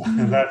 Yeah.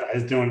 That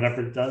is doing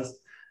whatever it does.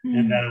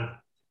 Mm-hmm.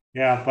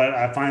 And but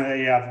I find that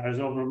if I was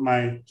over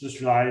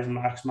just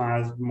relax my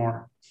eyes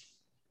more.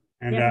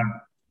 And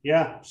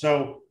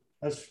so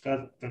that's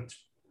good.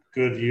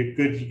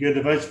 Good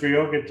advice for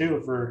yoga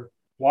too, for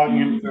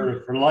walking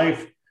for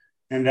life.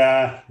 And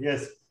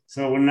yes.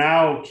 So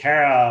now,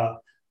 Cara,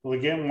 we'll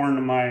get more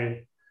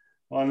into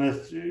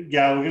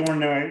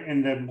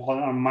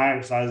on my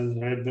exercises,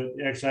 right? But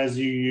the exercises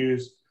you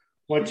use,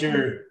 what's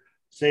your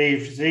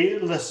say?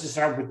 Let's just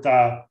start with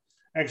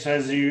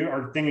exercises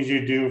or things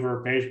you do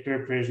for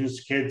patients,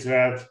 kids who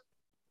have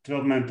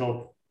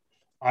developmental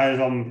eye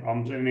development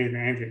problems,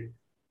 anything.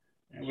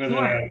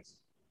 Sure.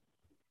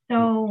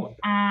 So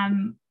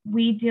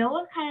we deal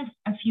with kind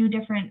of a few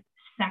different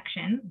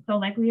sections. So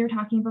like we were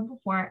talking about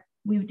before,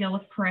 we deal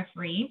with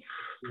periphery.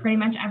 Pretty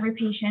much every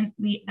patient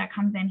that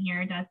comes in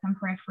here does some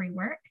periphery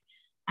work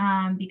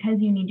because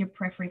you need your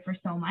periphery for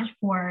so much.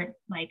 For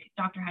like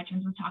Dr.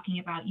 Hutchins was talking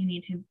about, you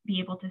need to be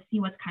able to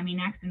see what's coming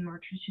next in order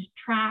to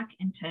track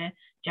and to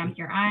jump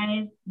your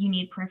eyes. You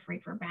need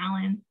periphery for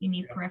balance. You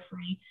need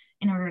periphery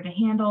in order to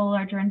handle a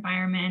larger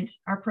environment.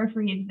 Our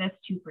periphery exists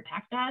to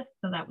protect us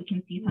so that we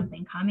can see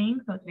something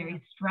coming. So it's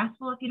very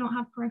stressful if you don't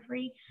have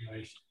periphery.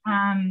 Nice.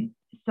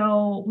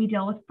 So we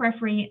deal with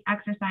periphery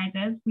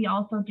exercises. We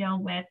also deal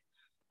with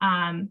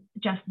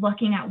just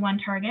looking at one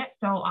target.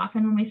 So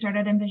often when we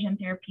started Envision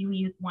therapy, we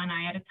use one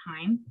eye at a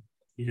time,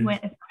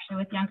 especially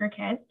with younger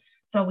kids.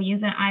 So we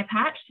use an eye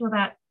patch so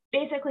that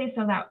basically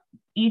so that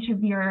each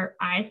of your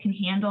eyes can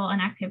handle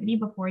an activity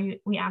before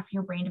we ask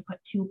your brain to put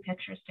two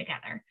pictures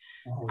together.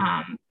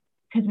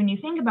 Because when you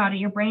think about it,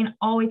 your brain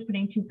always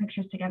putting two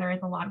pictures together is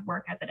a lot of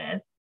work as it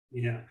is.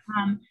 Yeah.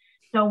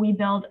 So we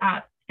build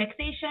up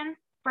fixation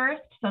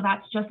first. So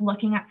that's just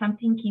looking at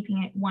something,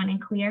 keeping it one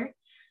and clear.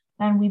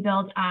 Then we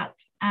build up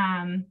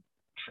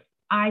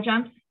eye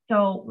jumps.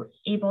 So we're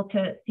able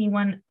to see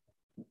one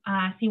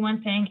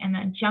thing and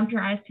then jump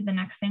your eyes to the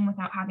next thing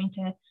without having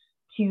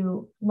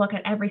to look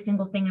at every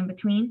single thing in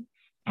between.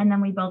 And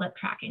then we build up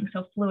tracking,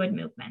 so fluid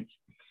movement.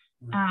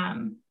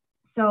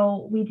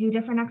 So we do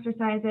different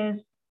exercises,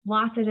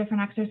 lots of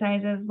different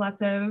exercises, lots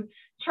of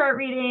chart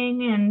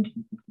reading and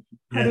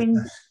putting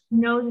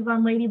noses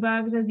on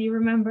ladybugs, as you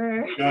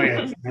remember. Oh,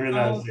 yes.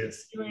 Remember that,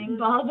 yes.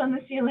 Balls on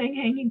the ceiling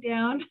hanging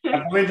down.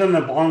 I've only done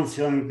the ball on the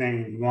ceiling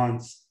thing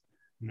once.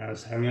 Now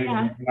this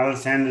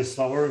hand is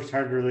slower. It's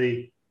hard to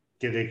really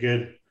get it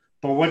good.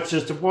 But what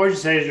would you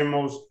say is your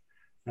most,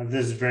 now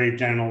this is very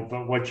general,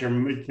 but what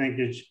you think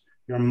is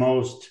your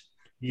most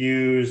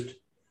used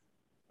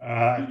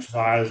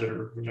exercise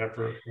or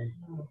whatever?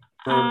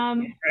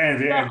 The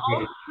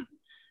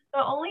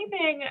only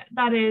thing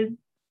that is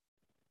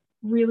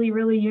really,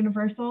 really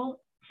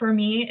universal for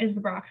me is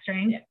the Brock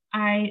string.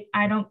 I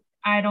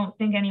don't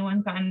think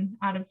anyone's gotten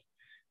out of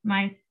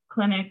my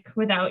clinic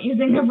without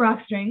using the Brock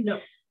string. No.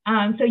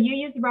 So you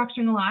use the Brock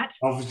string a lot.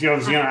 Obviously, I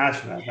was going to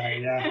ask about that.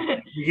 Yeah,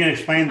 you can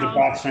explain the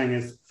Brock string.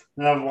 Is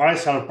why I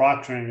saw the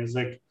Brock string is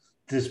like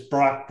this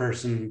Brock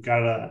person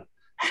got a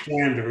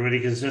stand everybody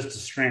because it's just a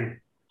string.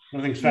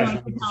 Nothing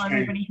special. He tell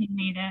everybody he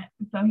made it,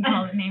 so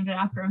he named it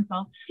after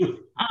himself.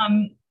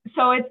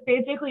 So it's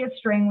basically a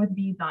string with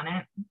beads on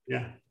it.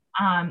 Yeah.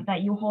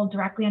 That you hold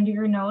directly under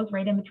your nose,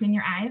 right in between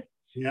your eyes.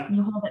 Yeah.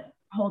 You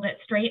hold it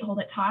straight, hold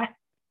it taut.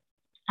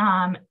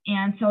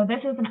 And so this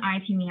is an eye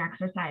teaming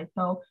exercise.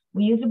 So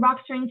we use the Brock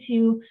string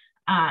to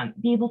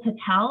be able to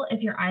tell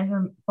if your eyes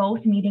are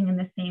both meeting in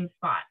the same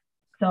spot.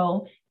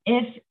 So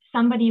if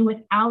somebody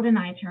without an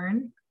eye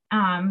turn,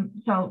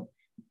 so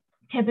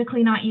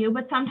typically not you,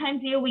 but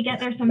sometimes you, we get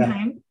there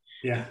sometimes,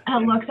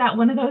 looks at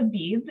one of those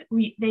beads,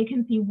 they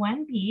can see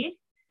one bead.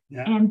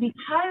 Yeah. And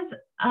because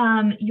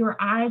your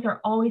eyes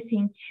are always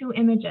seeing two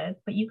images,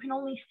 but you can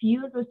only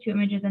fuse those two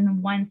images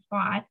in one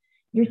spot,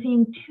 you're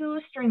seeing two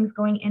strings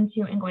going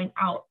into and going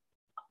out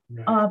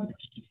of the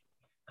bead.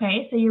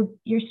 Okay, so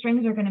your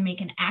strings are going to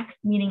make an X,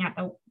 meeting at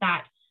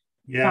that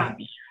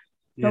bead.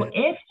 So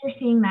if you're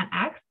seeing that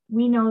X,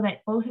 we know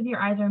that both of your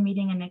eyes are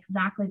meeting in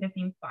exactly the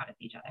same spot as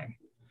each other.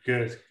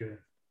 Good.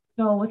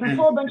 So with a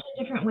whole bunch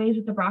of different ways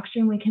with the Brock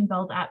string, we can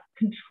build up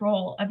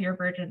control of your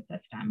Virgin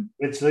system.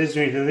 Which leads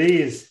me to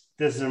these.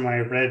 This is my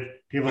red.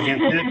 People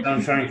can't see it.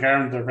 I'm showing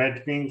Karen the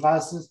red green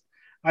glasses.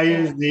 I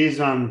use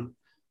these on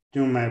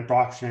doing my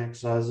Brock string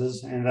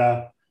exercises. And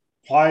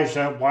why do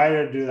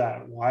I do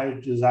that? Why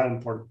is that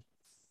important?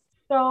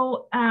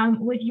 So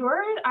with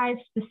your eyes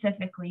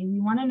specifically, we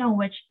want to know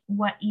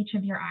what each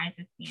of your eyes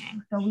is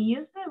seeing. So we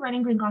use the red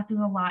and green glasses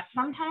a lot.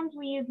 Sometimes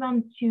we use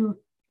them to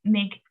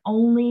make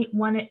only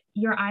one,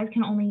 your eyes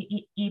can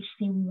only each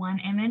see one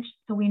image.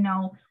 So we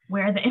know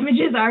where the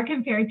images are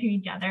compared to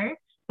each other.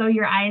 So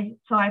your eyes,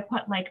 so I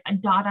put like a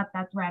dot up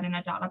that's red and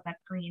a dot up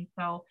that's green.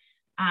 So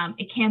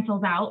it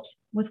cancels out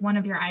with one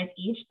of your eyes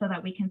each so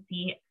that we can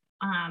see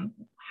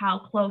how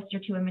close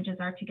your two images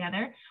are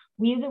together.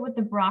 We use it with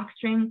the Brock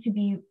string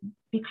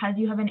because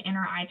you have an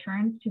inner eye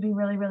turn, to be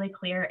really, really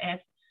clear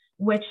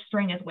which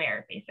string is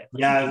where, basically.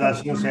 Yeah,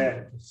 that's what I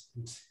said.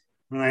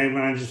 When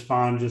I just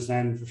found just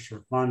then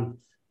for fun,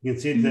 you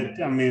can see that.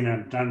 I mean,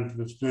 I've done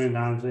this a million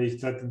times.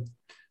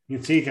 You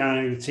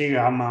can see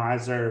how my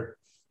eyes are,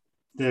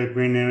 the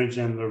green image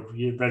and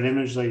the red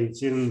image. Like you can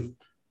see them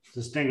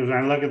distinct. When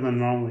I look at them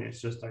normally,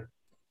 it's just like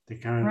they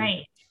kind of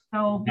right.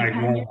 So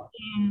because you're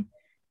seeing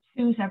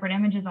two separate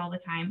images all the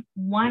time,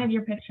 one of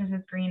your pictures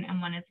is green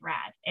and one is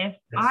red. If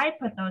I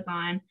put those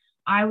on,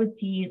 I would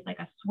see like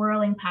a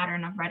swirling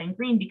pattern of red and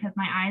green because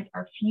my eyes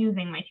are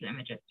fusing my two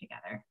images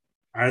together.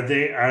 Are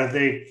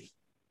they?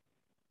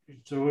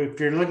 So if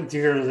you're looking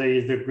through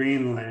the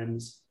green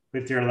lens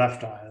with your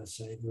left eye, let's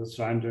say that's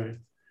what I'm doing.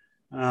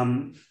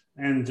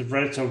 And the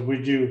red. So it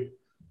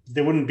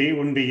wouldn't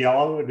be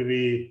yellow.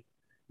 It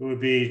would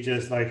be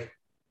just like.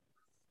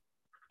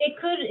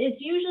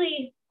 It's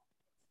usually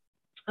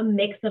a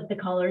mix of the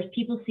colors.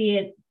 People see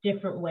it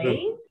different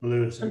ways.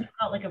 Some people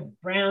call it like a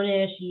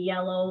brownish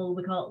yellow.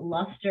 We call it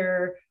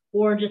luster,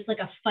 or just like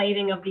a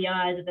fighting of the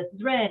eyes. If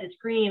it's red, it's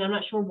green. I'm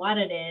not sure what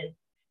it is.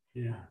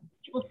 Yeah.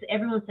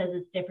 Everyone says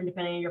it's different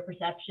depending on your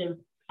perception,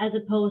 as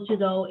opposed to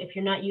though, if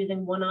you're not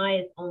using one eye,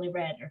 it's only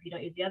red, or if you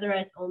don't use the other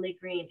eye, it's only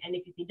green. And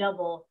if you see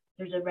double,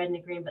 there's a red and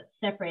a green, but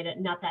separated,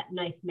 not that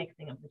nice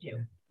mixing of the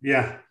two.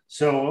 Yeah.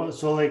 So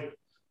like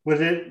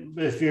with it,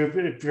 if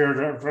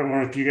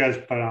you guys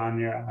put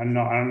on, I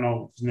don't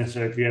know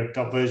necessarily if you have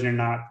double vision or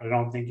not. I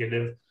don't think you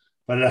do,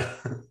 but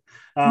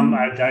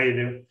I tell you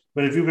do.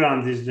 But if you put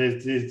on these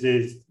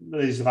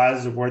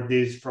glasses or wore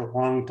these for a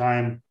long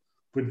time,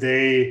 would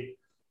they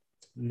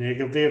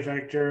negatively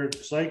affect your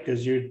sight?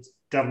 Because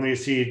definitely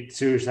see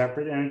two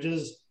separate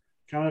images,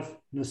 kind of.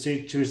 You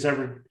see two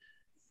separate.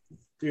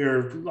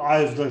 Your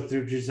eyes look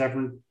through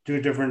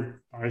two different,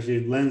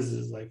 obviously,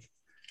 lenses. Like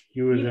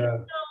you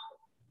would.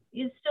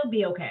 You'd still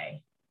be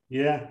okay.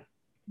 Yeah.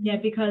 Yeah,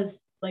 because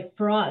like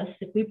for us,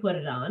 if we put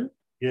it on,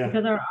 yeah,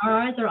 because our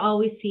eyes are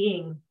always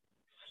seeing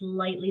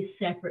slightly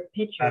separate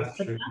pictures, that's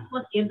but true. that's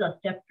what gives us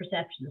depth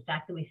perception, the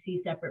fact that we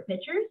see separate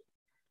pictures.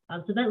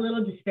 So that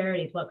little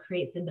disparity is what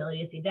creates the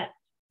ability to see depth.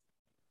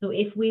 So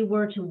if we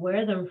were to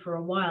wear them for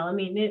a while, I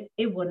mean,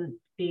 it wouldn't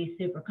be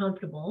super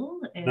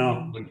comfortable, and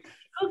it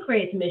will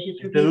create some issues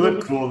for people. They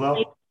look cool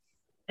though.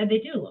 And they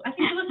do. I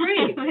think they look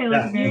great.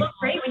 They look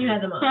great when you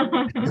have them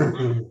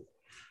on.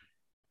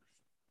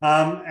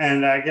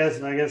 And I guess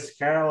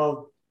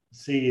Carol,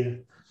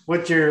 see,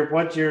 what's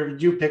your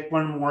you pick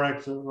one more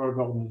exercise or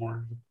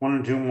one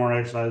or two more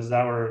exercises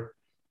that were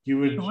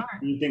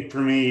you think for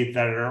me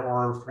that are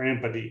or for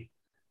anybody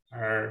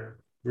are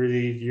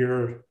really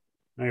your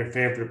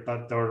favorite,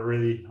 but they're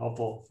really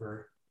helpful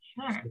for.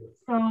 Sure.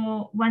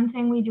 So one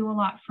thing we do a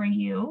lot for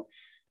you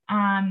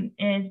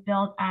is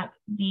build up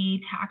the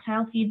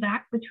tactile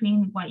feedback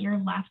between what your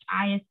left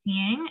eye is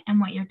seeing and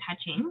what you're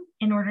touching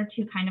in order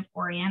to kind of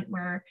orient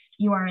where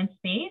you are in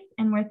space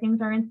and where things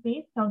are in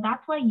space. So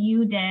that's why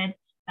you did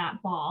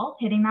that ball,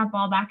 hitting that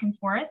ball back and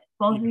forth,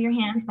 both of your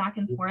hands back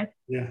and forth.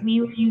 Yeah.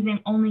 We were using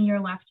only your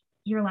left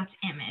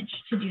image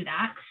to do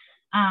that,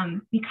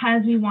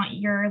 because we want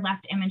your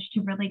left image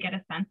to really get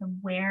a sense of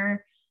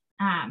where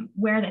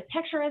the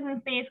picture is in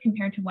space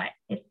compared to what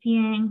it's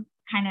seeing,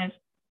 kind of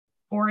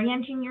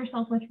orienting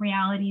yourself with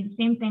reality. The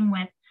same thing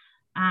with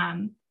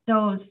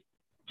those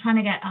trying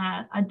to get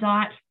a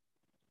dot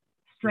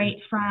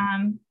straight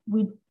from,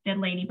 we did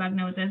ladybug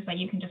noses, but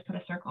you can just put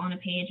a circle on a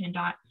page and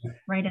dot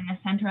right in the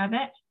center of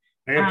it.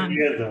 I got pretty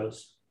good at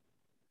those.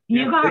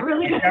 You got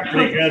really good. I got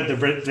pretty good at the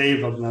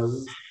ladybug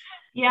noses.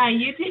 Yeah,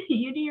 you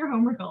do your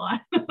homework a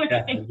lot.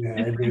 Yeah, I do.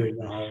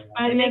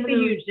 It makes a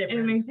huge difference.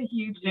 It makes a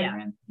huge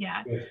difference.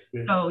 Yeah.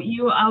 Good. So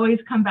you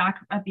always come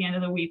back at the end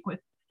of the week with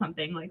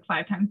something like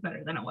 5 times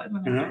better than it was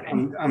when I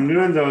started. I'm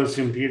doing those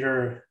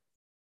computer.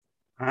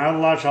 I have a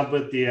lot of trouble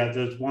with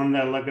there's one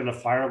that look at a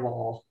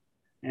fireball,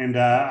 and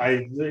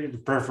I the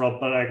peripheral,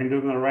 but I can do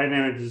it in the right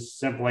image. It's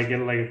simple. I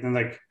get it like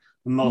the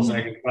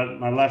millisecond. But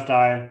my left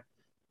eye,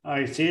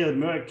 I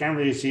can't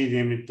really see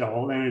the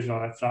whole image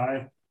on the left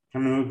eye.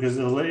 Because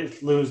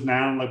it moves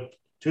down like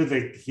to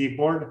the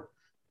keyboard.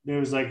 It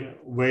was like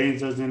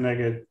waves doesn't like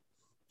it.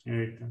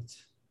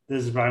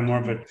 This is probably more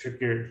of a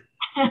trickier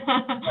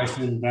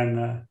question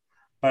than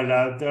but the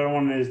other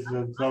one is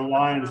the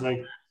line is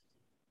like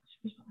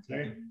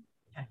sorry.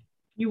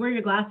 You wear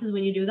your glasses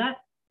when you do that?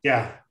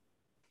 Yeah.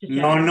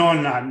 No, I'm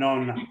not.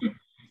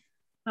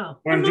 Oh.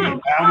 I'm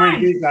wearing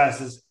these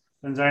glasses.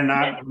 Since they're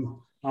not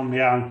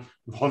I'm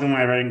holding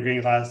my red and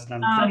green glasses.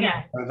 Your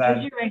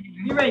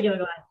regular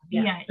glasses.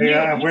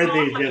 I wear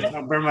these.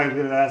 I wear my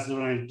glasses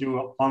when I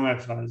do palm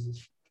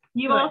exercises.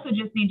 You also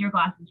just need your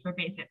glasses for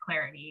basic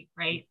clarity,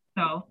 right?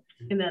 So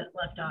in that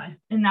left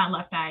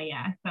eye.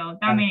 Yeah. So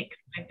that makes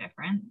a big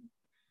difference.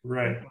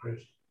 Right.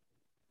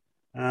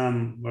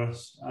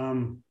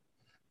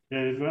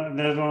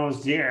 There's one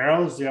was the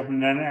arrows, the up and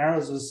down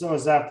arrows. So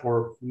is that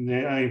for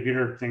the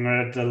computer thing?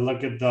 I have to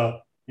look at the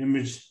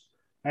image.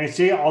 I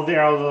see all the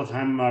arrows all the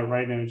time in my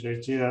right image. I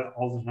see that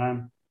all the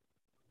time.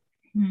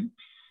 Mm-hmm.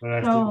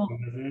 But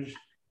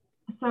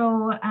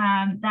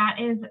that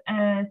is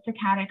a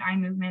saccadic eye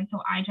movement, so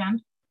eye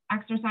jumps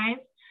exercise.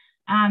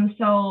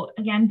 So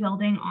again,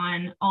 building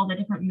on all the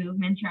different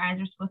movements your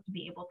eyes are supposed to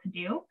be able to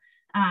do.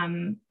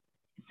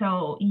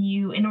 So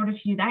in order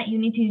to do that, you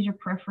need to use your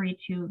periphery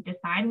to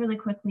decide really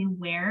quickly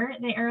where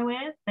the arrow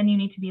is. Then you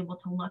need to be able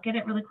to look at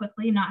it really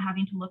quickly, not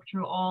having to look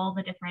through all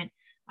the different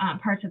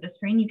parts of the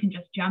screen. You can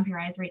just jump your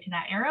eyes right to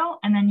that arrow,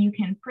 and then you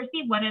can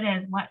perceive what it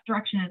is, what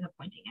direction is it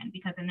pointing in,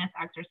 because in this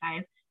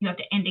exercise, you have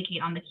to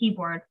indicate on the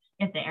keyboard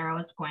if the arrow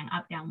is going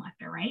up, down, left,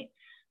 or right.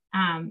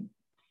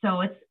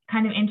 So it's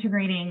kind of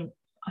integrating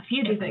a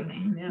few different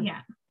things.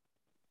 Yeah.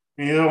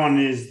 And the other one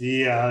is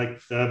the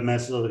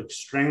method of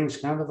strings,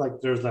 kind of like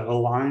there's like a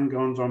line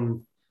going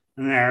from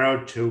an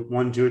arrow to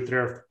 1, 2, 3,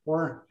 or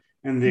 4,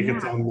 and they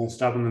get all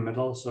messed up in the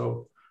middle.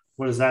 So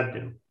what does that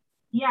do?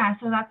 Yeah,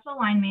 so that's the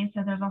line maze.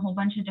 So there's a whole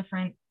bunch of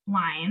different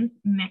lines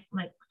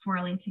like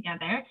swirling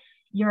together.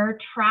 You're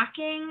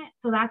tracking,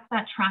 so that's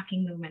that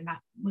tracking movement that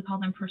we call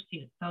them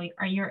pursuits. So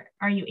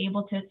are you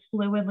able to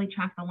fluidly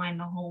track the line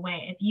the whole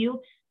way? If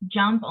you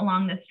jump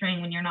along the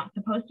string when you're not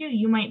supposed to,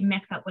 you might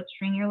mix up what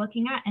string you're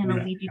looking at and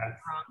it'll lead you to the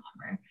wrong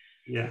number.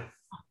 Yeah.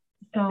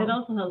 So it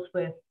also helps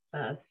with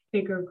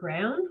figure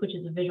ground, which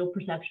is a visual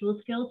perceptual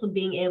skill. So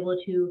being able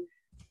to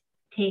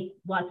take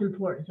what's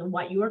important, so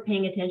what you are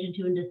paying attention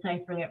to and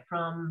deciphering it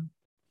from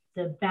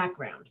the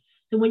background.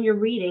 So when you're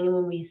reading and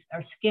when we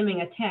are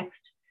skimming a text,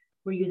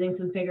 we're using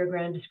some figure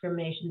ground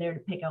discrimination there to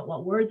pick out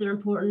what words are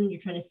important.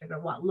 You're trying to figure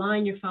out what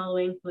line you're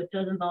following. So it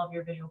does involve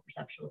your visual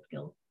perceptual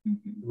skills.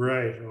 Mm-hmm.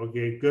 Right.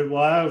 Okay, good.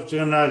 Well, I was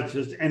going to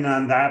just end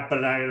on that,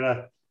 but I got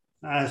to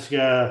ask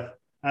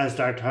as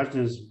Dr.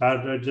 Hutchins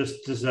about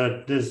this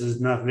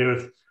is nothing to do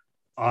with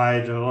eye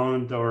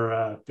development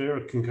or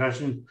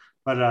concussion,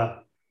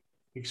 but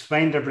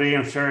explain to everybody,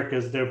 I'm sure,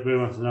 because everybody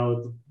wants to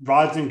know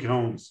rods and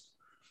cones.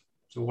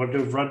 So what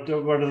are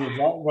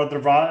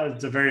the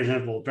rods? It's very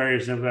simple. I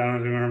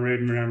don't even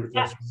remember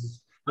this.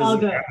 This all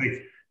is good.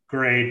 like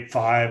grade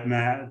 5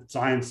 math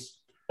science.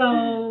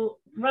 So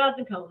rods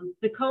and cones.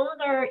 The cones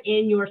are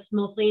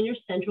mostly in your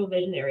central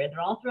vision area.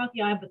 They're all throughout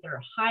the eye, but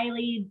they're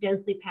highly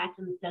densely packed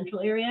in the central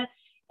area.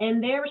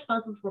 And they're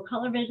responsible for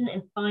color vision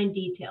and fine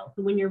detail.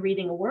 So when you're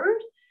reading a word,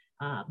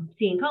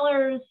 seeing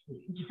colors,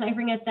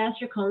 deciphering it,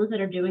 that's your cones that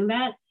are doing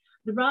that.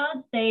 The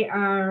rods, they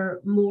are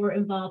more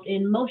involved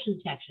in motion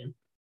detection.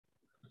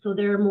 So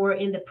they're more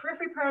in the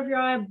periphery part of your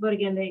eye, but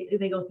again,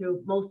 they go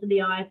through most of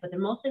the eye, but they're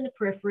mostly in the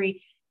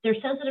periphery. They're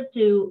sensitive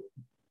to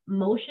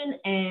motion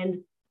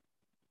and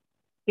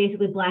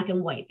basically black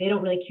and white. They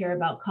don't really care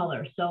about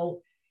color.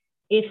 So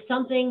if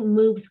something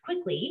moves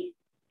quickly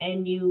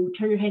and you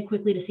turn your head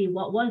quickly to see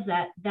what was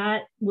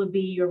that would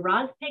be your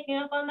rods picking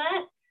up on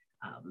that.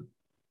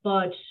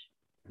 But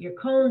your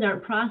cones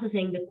aren't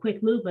processing the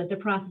quick movement, they're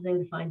processing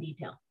the fine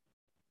detail.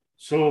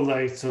 So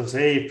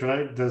say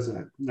there's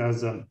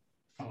a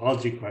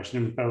biology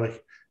question, but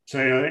like, so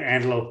an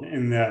antelope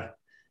in the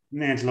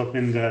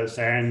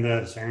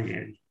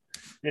Serengeti,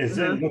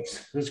 it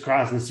looks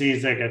across and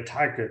sees like a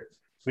tiger.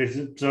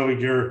 So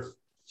your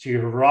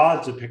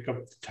rods will pick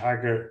up the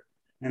tiger,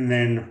 and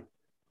then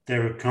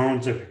there are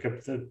cones to pick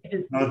up the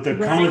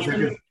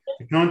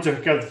cones to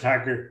pick up the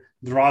tiger.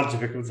 The rods to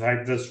pick up the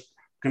tiger that's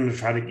going to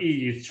try to eat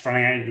you, it's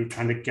trying at you,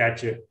 trying to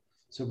catch you.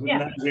 So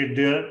you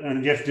do it,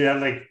 and you have to do that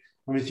like.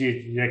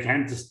 Obviously, you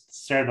can't just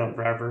stare at them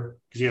forever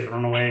because you have to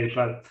run away.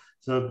 But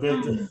so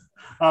this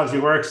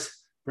obviously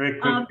works very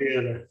quickly.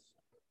 A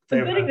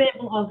good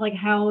example of like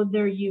how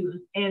they're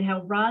used and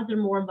how rods are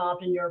more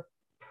involved in your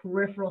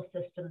peripheral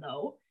system,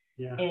 though,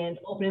 and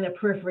opening the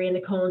periphery, and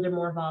the cones are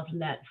more involved in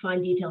that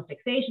fine detail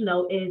fixation,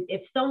 though, is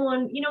if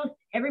someone,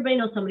 everybody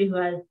knows somebody who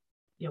has,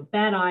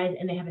 bad eyes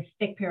and they have a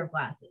thick pair of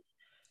glasses.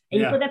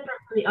 And you put that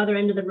person on the other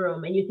end of the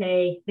room and you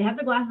say, they have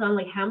their glasses on,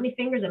 like, how many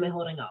fingers am I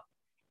holding up?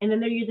 And then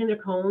they're using their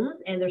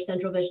cones and their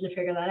central vision to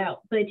figure that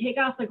out. So they take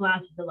off their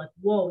glasses. They're like,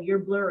 whoa, you're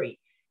blurry.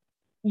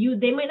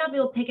 They might not be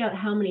able to pick out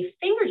how many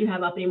fingers you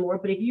have up anymore,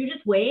 but if you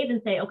just wave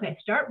and say, okay,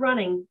 start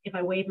running if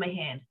I wave my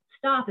hand,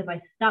 stop if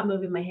I stop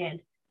moving my hand,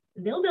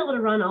 they'll be able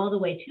to run all the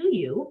way to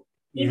you,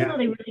 even though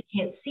they really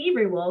can't see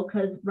very well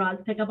because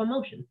rods pick up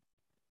emotion.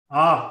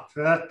 So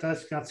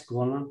that's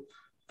cool.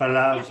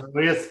 But so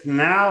I guess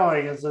now,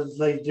 it's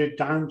like your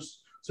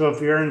times. So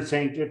if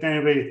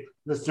anybody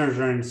listeners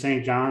are in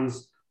St.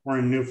 John's, or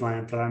in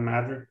Newfoundland for that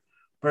matter,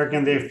 where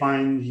can they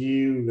find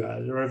you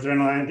guys? Or if they're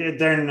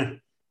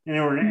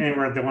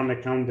anywhere they want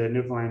to come to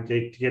Newfoundland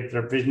to get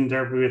their vision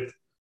therapy with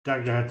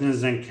Dr.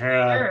 Hutchins and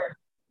Kara? Sure.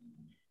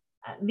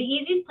 The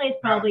easiest place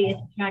probably is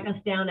to track us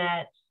down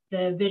at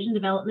the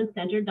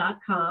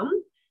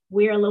visiondevelopmentcenter.com.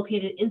 We are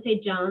located in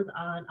St. John's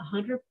on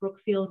 100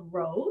 Brookfield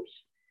Road.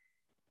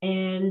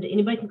 And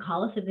anybody can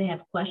call us if they have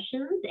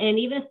questions. And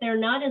even if they're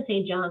not in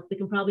St. John's, we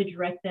can probably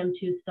direct them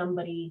to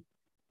somebody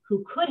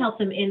who could help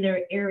them in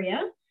their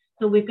area.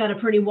 So we've got a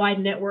pretty wide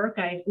network.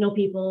 I know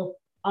people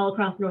all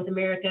across North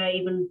America,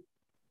 even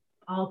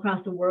all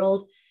across the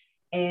world.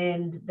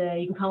 And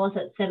you can call us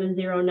at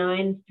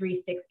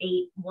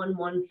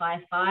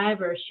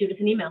 709-368-1155 or shoot us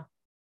an email.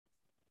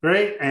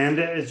 Great. And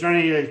is there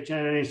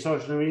any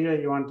social media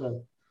you want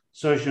to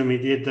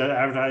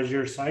advertise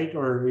your site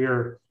or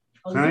your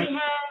clinic? We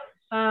have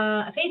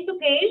a Facebook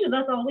page, and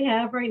that's all we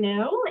have right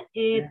now.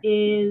 It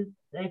is,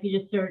 if you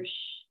just search,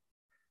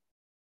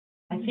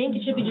 I think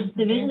it should be just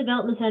the Vision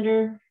Development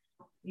Center.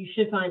 You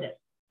should find it.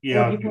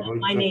 Yeah. Or if you put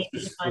my name, you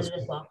should find it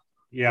as well.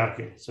 Yeah.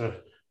 Okay. So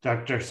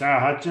Dr.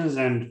 Sarah Hutchins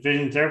and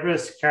vision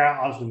therapist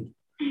Kara Osmond.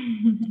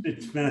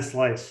 It's been a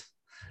slice.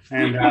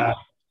 And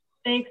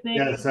thanks, Nick.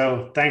 Yeah.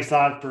 So thanks a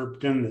lot for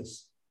doing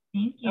this.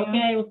 Thank you.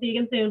 Okay. We'll see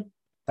you again soon.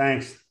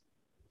 Thanks.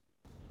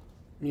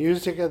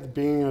 Music at the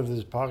beginning of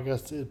this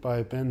podcast is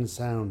by Ben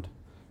Sound.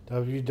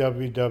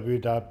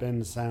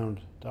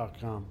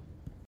 www.bensound.com.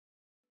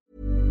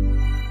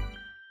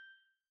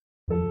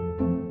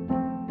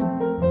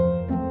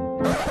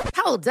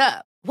 Hold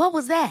up. What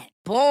was that?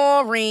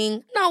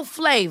 Boring. No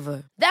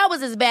flavor. That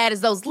was as bad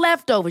as those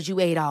leftovers you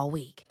ate all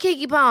week.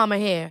 Keke Palmer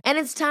here, and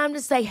it's time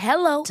to say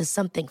hello to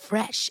something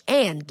fresh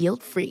and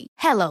guilt-free.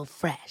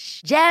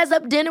 HelloFresh. Jazz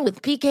up dinner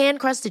with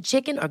pecan-crusted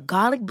chicken or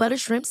garlic butter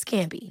shrimp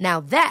scampi. Now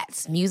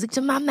that's music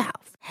to my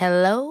mouth.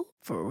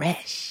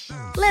 HelloFresh.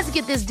 Let's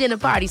get this dinner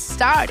party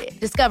started.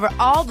 Discover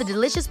all the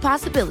delicious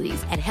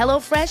possibilities at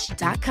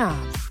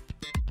HelloFresh.com.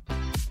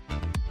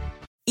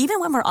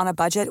 Even when we're on a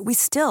budget, we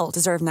still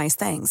deserve nice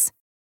things.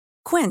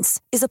 Quince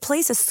is a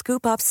place to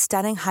scoop up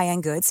stunning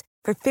high-end goods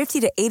for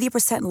 50 to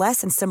 80% less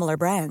than similar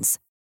brands.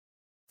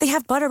 They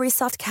have buttery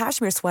soft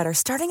cashmere sweaters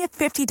starting at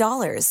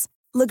 $50,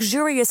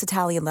 luxurious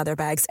Italian leather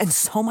bags, and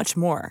so much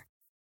more.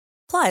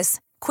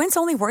 Plus, Quince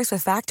only works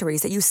with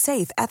factories that use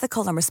safe,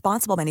 ethical, and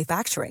responsible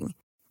manufacturing.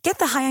 Get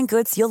the high-end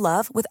goods you'll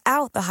love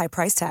without the high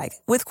price tag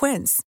with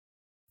Quince.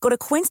 Go to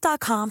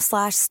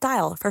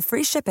quince.com/style for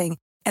free shipping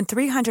and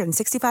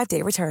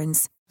 365-day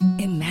returns.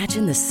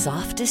 Imagine the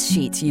softest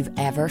sheets you've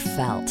ever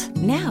felt.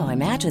 Now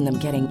imagine them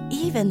getting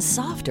even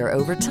softer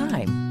over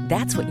time.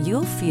 That's what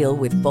you'll feel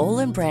with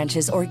Boll &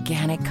 Branch's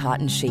organic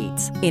cotton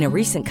sheets. In a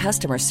recent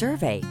customer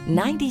survey,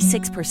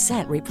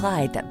 96%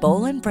 replied that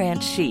Boll &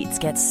 Branch sheets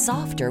get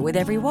softer with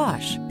every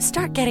wash.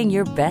 Start getting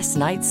your best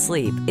night's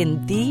sleep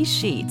in these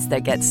sheets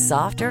that get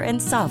softer and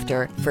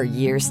softer for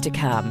years to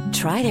come.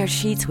 Try their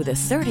sheets with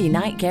a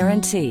 30-night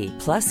guarantee.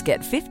 Plus, get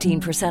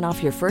 15%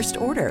 off your first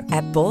order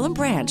at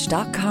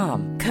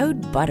bollandbranch.com.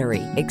 Code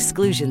BUTTERY.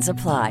 Exclusions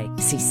apply.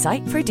 See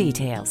site for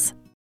details.